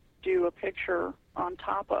then do a picture on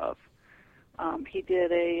top of. He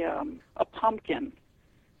did a pumpkin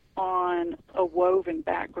on a woven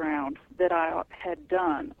background that I had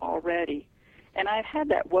done already. And I had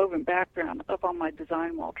that woven background up on my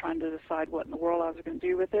design wall trying to decide what in the world I was going to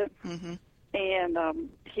do with it. Mm-hmm. And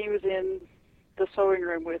he was in the sewing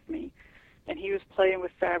room with me, and he was playing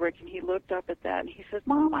with fabric, and he looked up at that, and he said,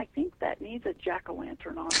 Mom, I think that needs a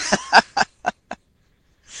jack-o'-lantern on it.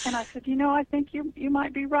 And I said, I think you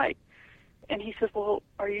might be right. And he says, well,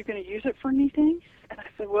 are you going to use it for anything? And I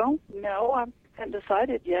said, well, no, I haven't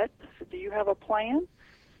decided yet. I said, do you have a plan?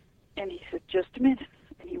 And he said, just a minute.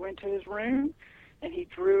 And he went to his room, and he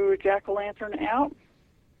drew a jack-o'-lantern out,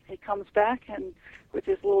 he comes back and with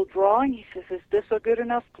his little drawing, he says, "Is this a good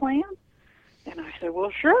enough plan?" And I said,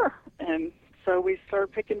 "Well, sure." And so we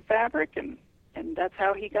started picking fabric, and that's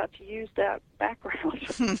how he got to use that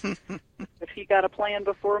background. But he got a plan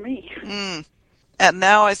before me. And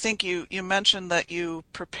now I think you mentioned that you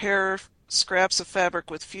prepare scraps of fabric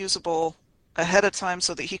with fusible ahead of time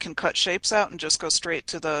so that he can cut shapes out and just go straight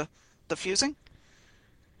to the fusing?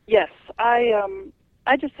 Yes, I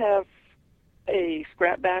just have a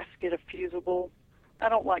scrap basket of fusible. I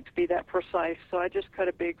don't like to be that precise, so I just cut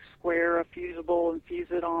a big square of fusible and fuse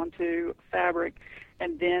it onto fabric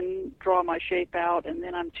and then draw my shape out, and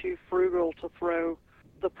then I'm too frugal to throw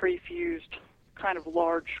the pre-fused kind of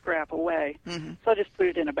large scrap away. So I just put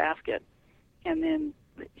it in a basket, and then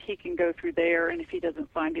he can go through there, and if he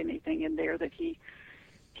doesn't find anything in there that he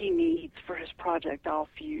needs for his project, I'll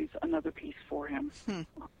fuse another piece for him and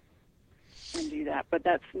do that. But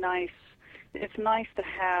that's nice. It's nice to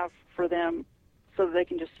have for them so that they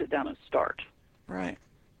can just sit down and start. Right.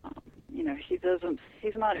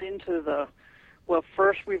 He's not into the, well,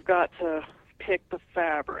 first we've got to pick the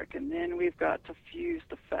fabric, and then we've got to fuse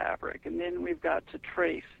the fabric, and then we've got to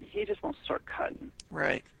trace. He just wants to start cutting.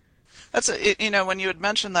 Right. That's when you had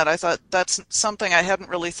mentioned that, I thought that's something I hadn't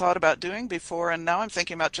really thought about doing before, and now I'm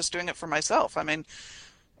thinking about just doing it for myself. I mean,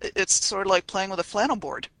 it's sort of like playing with a flannel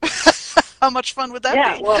board. How much fun would that be?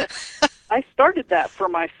 Yeah, well, I started that for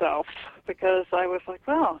myself because I was like,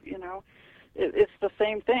 well, it's the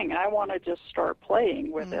same thing. I want to just start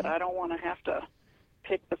playing with it. I don't want to have to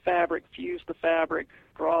pick the fabric, fuse the fabric,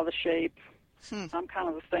 draw the shape. I'm kind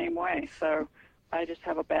of the same way. So I just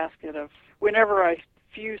have a basket of, whenever I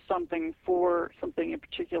fuse something for something in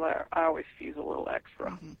particular, I always fuse a little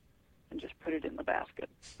extra and just put it in the basket.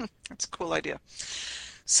 That's a cool idea.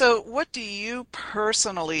 So what do you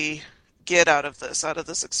personally get out of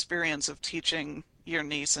this experience of teaching your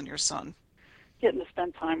niece and your son? Getting to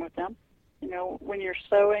spend time with them. When you're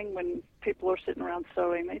sewing, when people are sitting around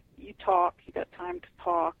sewing, you talk, you got time to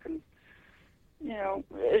talk, and,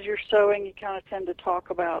 as you're sewing, you kind of tend to talk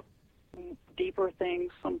about deeper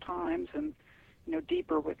things sometimes, and,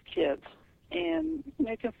 deeper with kids. And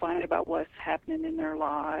you can find about what's happening in their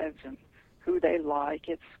lives and who they like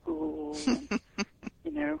at school, and,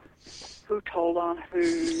 who told on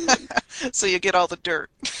who. So you get all the dirt.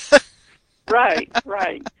 Right.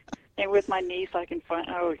 And with my niece, I can find,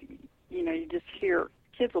 you just hear,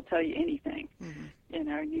 kids will tell you anything.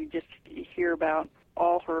 You hear about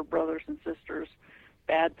all her brothers and sisters,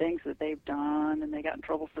 bad things that they've done, and they got in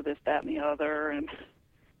trouble for this, that, and the other, and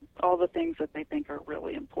all the things that they think are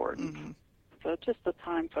really important. So it's just a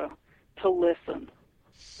time to listen,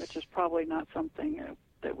 which is probably not something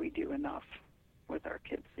that we do enough with our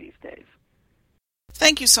kids these days.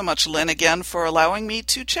 Thank you so much, Lynn, again, for allowing me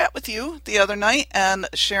to chat with you the other night and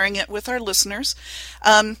sharing it with our listeners.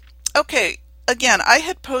 Okay, again, I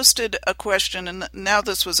had posted a question, and now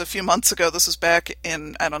this was a few months ago. This was back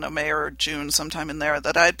in, May or June, sometime in there,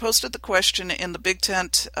 that I had posted the question in the Big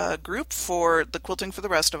Tent group for the Quilting for the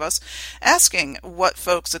Rest of Us, asking what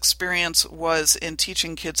folks' experience was in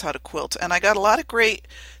teaching kids how to quilt. And I got a lot of great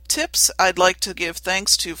tips. I'd like to give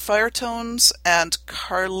thanks to Firetones and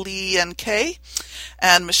Carly and Kay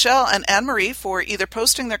and Michelle and Anne-Marie for either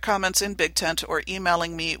posting their comments in Big Tent or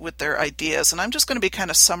emailing me with their ideas. And I'm just going to be kind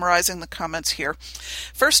of summarizing the comments here.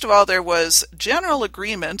 First of all, there was general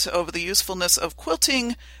agreement over the usefulness of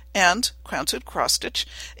quilting and counted cross-stitch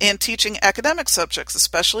in teaching academic subjects,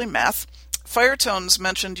 especially math. Firetones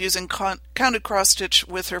mentioned using counted cross-stitch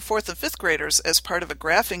with her 4th and 5th graders as part of a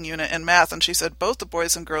graphing unit in math, and she said both the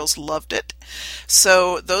boys and girls loved it.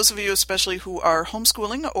 So those of you especially who are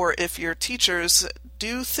homeschooling, or if you're teachers,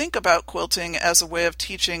 do think about quilting as a way of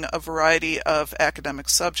teaching a variety of academic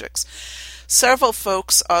subjects. Several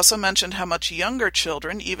folks also mentioned how much younger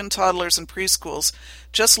children, even toddlers and preschools,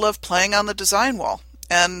 just love playing on the design wall.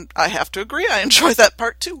 And I have to agree, I enjoy that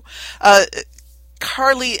part too.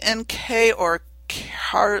 Carly N.K. or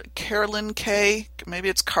Carolyn K., maybe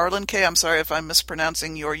it's Carlin K., I'm sorry if I'm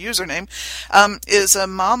mispronouncing your username, is a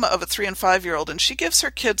mom of a 3- and 5-year-old, and she gives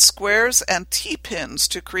her kids squares and T-pins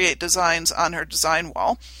to create designs on her design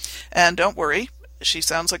wall. And don't worry, she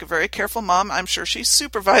sounds like a very careful mom. I'm sure she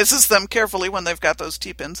supervises them carefully when they've got those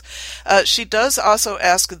T-pins. She does also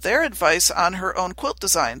ask their advice on her own quilt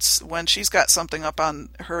designs. When she's got something up on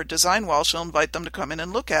her design wall, she'll invite them to come in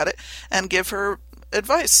and look at it and give her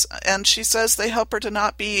advice. And she says they help her to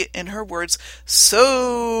not be, in her words,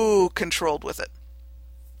 so controlled with it.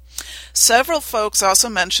 Several folks also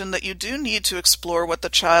mentioned that you do need to explore what the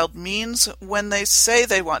child means when they say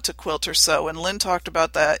they want to quilt or sew, and Lynn talked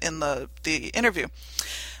about that in the interview.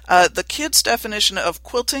 The kids' definition of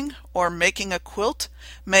quilting or making a quilt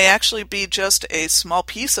may actually be just a small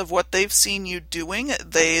piece of what they've seen you doing.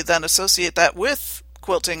 They then associate that with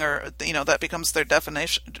quilting, or that becomes their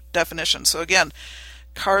definition. So again,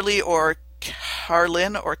 Carly or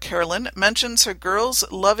Carolyn mentions her girls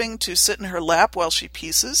loving to sit in her lap while she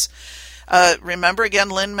pieces. Remember, again,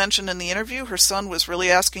 Lynn mentioned in the interview her son was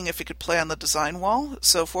really asking if he could play on the design wall,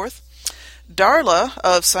 so forth. Darla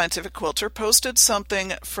of Scientific Quilter posted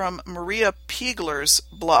something from Maria Piegler's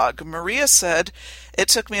blog. Maria said, "It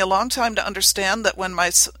took me a long time to understand that when my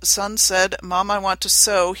son said, 'Mom, I want to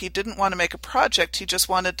sew,' he didn't want to make a project, he just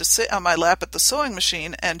wanted to sit on my lap at the sewing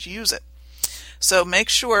machine and use it." So make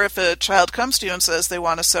sure if a child comes to you and says they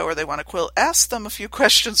want to sew or they want to quilt, ask them a few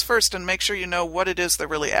questions first and make sure you know what it is they're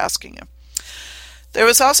really asking you. There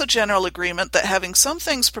was also general agreement that having some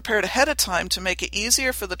things prepared ahead of time to make it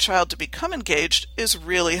easier for the child to become engaged is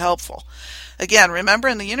really helpful. Again, remember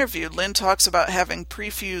in the interview, Lynn talks about having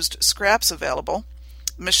pre-fused scraps available.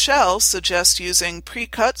 Michelle suggests using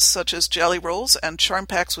pre-cuts such as jelly rolls and charm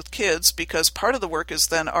packs with kids because part of the work is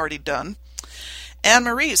then already done.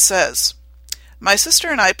 Anne-Marie says, "My sister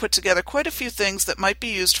and I put together quite a few things that might be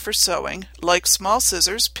used for sewing, like small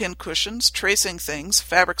scissors, pin cushions, tracing things,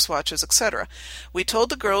 fabric swatches, etc. We told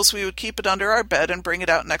the girls we would keep it under our bed and bring it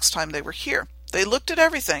out next time they were here. They looked at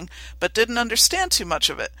everything, but didn't understand too much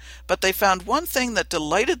of it. But they found one thing that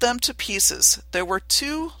delighted them to pieces. There were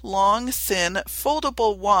 2 long, thin,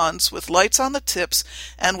 foldable wands with lights on the tips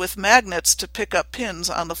and with magnets to pick up pins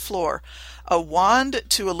on the floor. A wand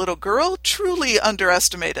to a little girl? Truly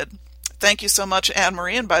underestimated." Thank you so much,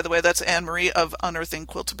 Anne-Marie. And by the way, that's Anne-Marie of Unearthing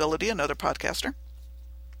Quiltability, another podcaster.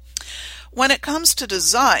 When it comes to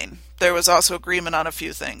design, there was also agreement on a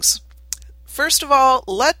few things. First of all,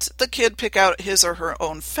 let the kid pick out his or her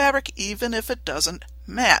own fabric, even if it doesn't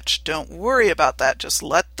match. Don't worry about that. Just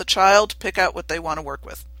let the child pick out what they want to work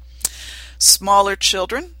with. Smaller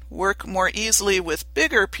children work more easily with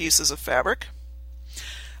bigger pieces of fabric.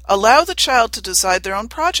 Allow the child to decide their own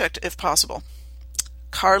project, if possible.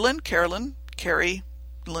 Carly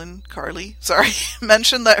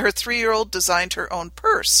mentioned that her 3-year-old designed her own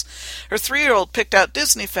purse. Her 3-year-old picked out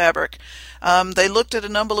Disney fabric. They looked at a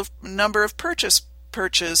number of purches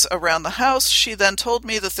around the house. She then told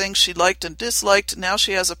me the things she liked and disliked. Now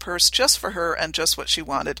she has a purse just for her and just what she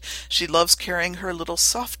wanted. She loves carrying her little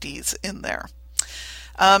softies in there.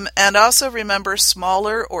 And also remember,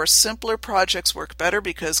 smaller or simpler projects work better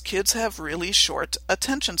because kids have really short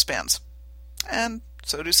attention spans. And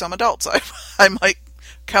so do some adults. I might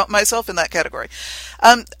count myself in that category.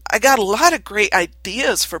 I got a lot of great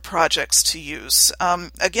ideas for projects to use.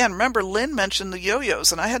 Again, remember Lynn mentioned the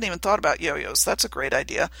yo-yos, and I hadn't even thought about yo-yos. That's a great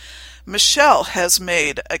idea. Michelle has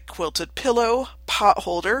made a quilted pillow, pot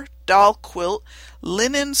holder, doll quilt,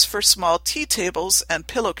 linens for small tea tables, and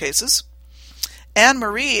pillowcases.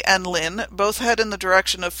 Anne-Marie and Lynn both head in the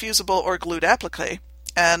direction of fusible or glued applique.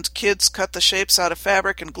 And kids cut the shapes out of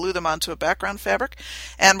fabric and glue them onto a background fabric.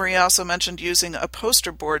 Anne-Marie also mentioned using a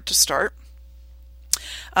poster board to start.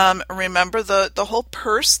 Remember the whole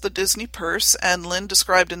purse, the Disney purse, and Lynn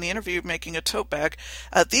described in the interview making a tote bag.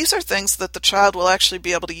 These are things that the child will actually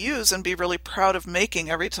be able to use and be really proud of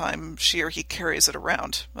making every time she or he carries it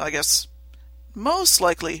around. Well, I guess most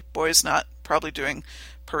likely boys not probably doing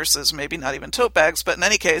purses, maybe not even tote bags, but in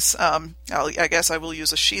any case, I guess I will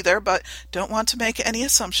use a she there, but don't want to make any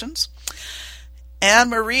assumptions.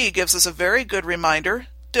 Anne-Marie gives us a very good reminder,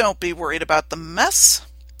 don't be worried about the mess.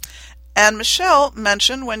 And Michelle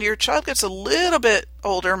mentioned when your child gets a little bit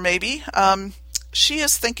older, maybe, she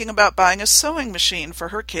is thinking about buying a sewing machine for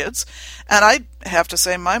her kids. And I have to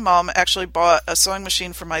say, my mom actually bought a sewing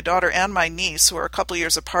machine for my daughter and my niece, who are a couple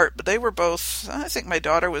years apart, but they were both, I think my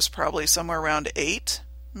daughter was probably somewhere around 8,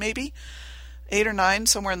 maybe 8 or 9,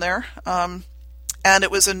 somewhere in there. And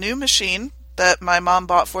it was a new machine that my mom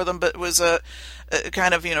bought for them, but it was a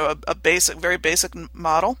kind of, a basic, very basic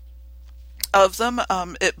model of them.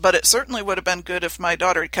 But it certainly would have been good if my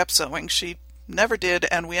daughter had kept sewing. She never did,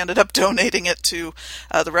 and we ended up donating it to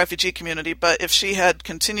the refugee community. But if she had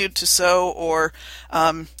continued to sew or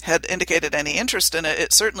had indicated any interest in it,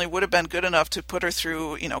 it certainly would have been good enough to put her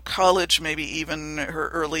through, college, maybe even her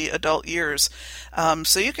early adult years.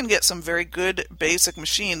 So you can get some very good basic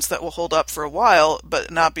machines that will hold up for a while, but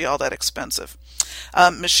not be all that expensive.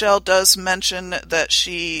 Michelle does mention that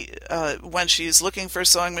she, when she's looking for a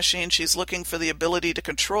sewing machine, she's looking for the ability to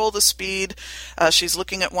control the speed. She's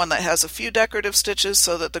looking at one that has a few decorative stitches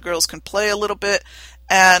so that the girls can play a little bit.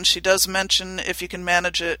 And she does mention if you can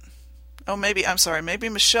manage it, maybe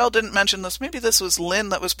Michelle didn't mention this. Maybe this was Lynn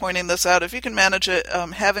that was pointing this out. If you can manage it,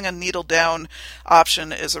 having a needle down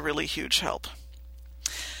option is a really huge help.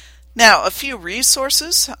 Now, a few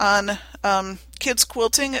resources on kids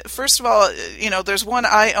quilting. First of all, there's one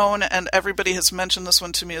I own, and everybody has mentioned this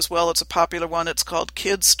one to me as well. It's a popular one. It's called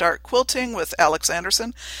Kids Start Quilting with Alex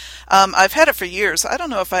Anderson. I've had it for years. I don't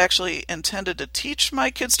know if I actually intended to teach my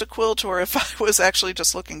kids to quilt or if I was actually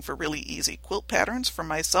just looking for really easy quilt patterns for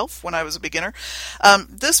myself when I was a beginner.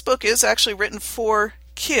 This book is actually written for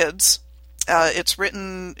kids. It's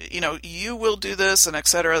written, you will do this and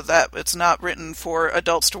etc. That it's not written for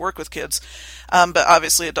adults to work with kids, but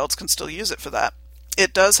obviously adults can still use it for that.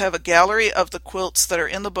 It does have a gallery of the quilts that are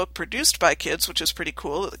in the book produced by kids, which is pretty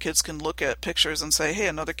cool. The kids can look at pictures and say, hey,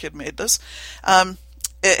 another kid made this.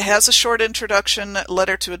 It has a short introduction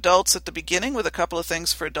letter to adults at the beginning with a couple of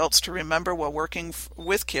things for adults to remember while working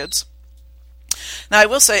with kids. Now, I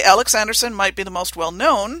will say Alex Anderson might be the most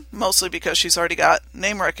well-known, mostly because she's already got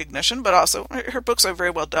name recognition, but also her books are very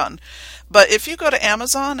well done. But if you go to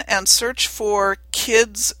Amazon and search for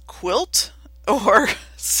Kids Quilt or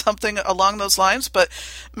something along those lines, but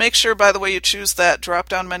make sure, by the way, you choose that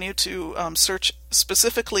drop-down menu to search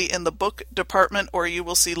specifically in the book department, or you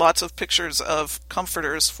will see lots of pictures of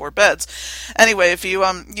comforters for beds. Anyway, if you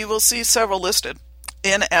will see several listed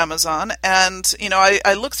in Amazon, and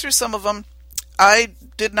I looked through some of them. I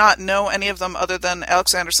did not know any of them other than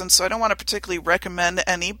Alex Anderson, so I don't want to particularly recommend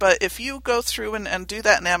any, but if you go through and do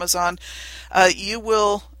that in Amazon, you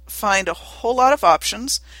will find a whole lot of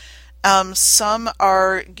options. Some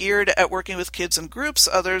are geared at working with kids in groups,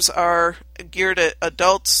 others are geared at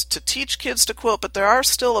adults to teach kids to quilt, but there are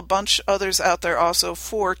still a bunch others out there also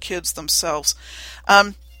for kids themselves.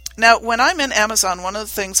 Now, when I'm in Amazon, one of the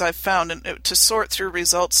things I've found, and to sort through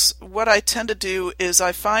results, what I tend to do is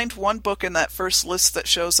I find one book in that first list that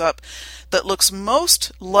shows up that looks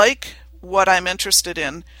most like what I'm interested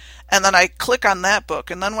in, and then I click on that book.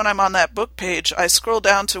 And then when I'm on that book page, I scroll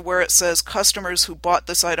down to where it says customers who bought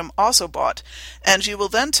this item also bought. And you will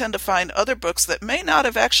then tend to find other books that may not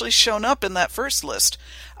have actually shown up in that first list,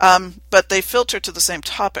 but they filter to the same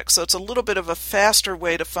topic. So it's a little bit of a faster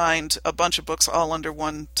way to find a bunch of books all under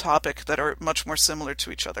one topic that are much more similar to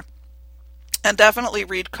each other. And definitely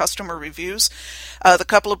read customer reviews. The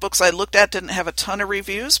couple of books I looked at didn't have a ton of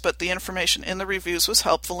reviews, but the information in the reviews was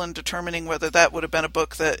helpful in determining whether that would have been a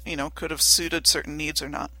book that, could have suited certain needs or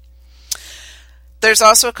not. There's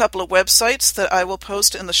also a couple of websites that I will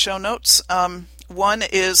post in the show notes. One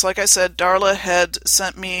is, like I said, Darla had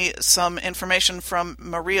sent me some information from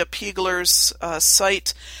Maria Piegler's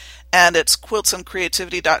site, and it's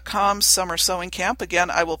quiltsandcreativity.com summer sewing camp. Again,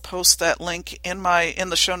 I will post that link in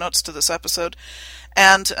the show notes to this episode.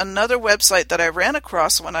 And another website that I ran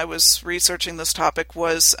across when I was researching this topic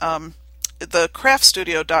was the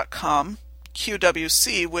craftstudio.com,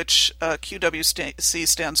 QWC, which QWC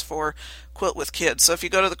stands for Quilt with Kids. So if you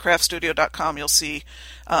go to the craftstudio.com, you'll see,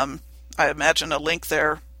 I imagine, a link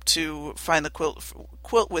there to find the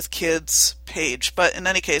Quilt with Kids page. But in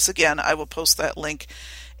any case, again, I will post that link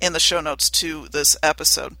in the show notes to this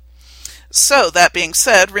episode. So, that being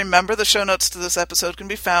said, remember the show notes to this episode can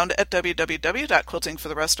be found at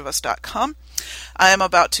www.quiltingfortherestofus.com. I am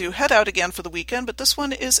about to head out again for the weekend, but this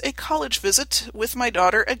one is a college visit with my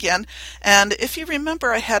daughter again. And if you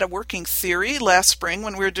remember, I had a working theory last spring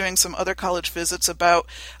when we were doing some other college visits about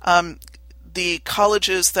the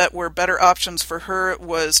colleges that were better options for her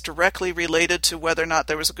was directly related to whether or not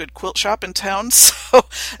there was a good quilt shop in town. So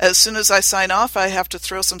as soon as I sign off, I have to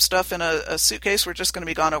throw some stuff in a suitcase. We're just going to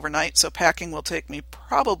be gone overnight, so packing will take me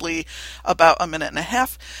probably about a minute and a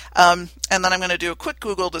half. And then I'm going to do a quick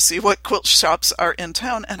Google to see what quilt shops are in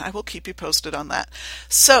town, and I will keep you posted on that.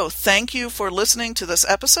 So thank you for listening to this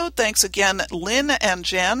episode. Thanks again, Lynn and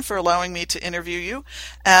Jan, for allowing me to interview you.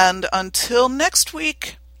 And until next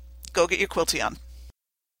week, go get your quilty on.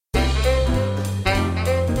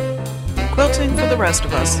 Quilting for the Rest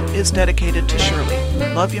of Us is dedicated to Shirley.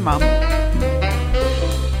 Love you, Mom.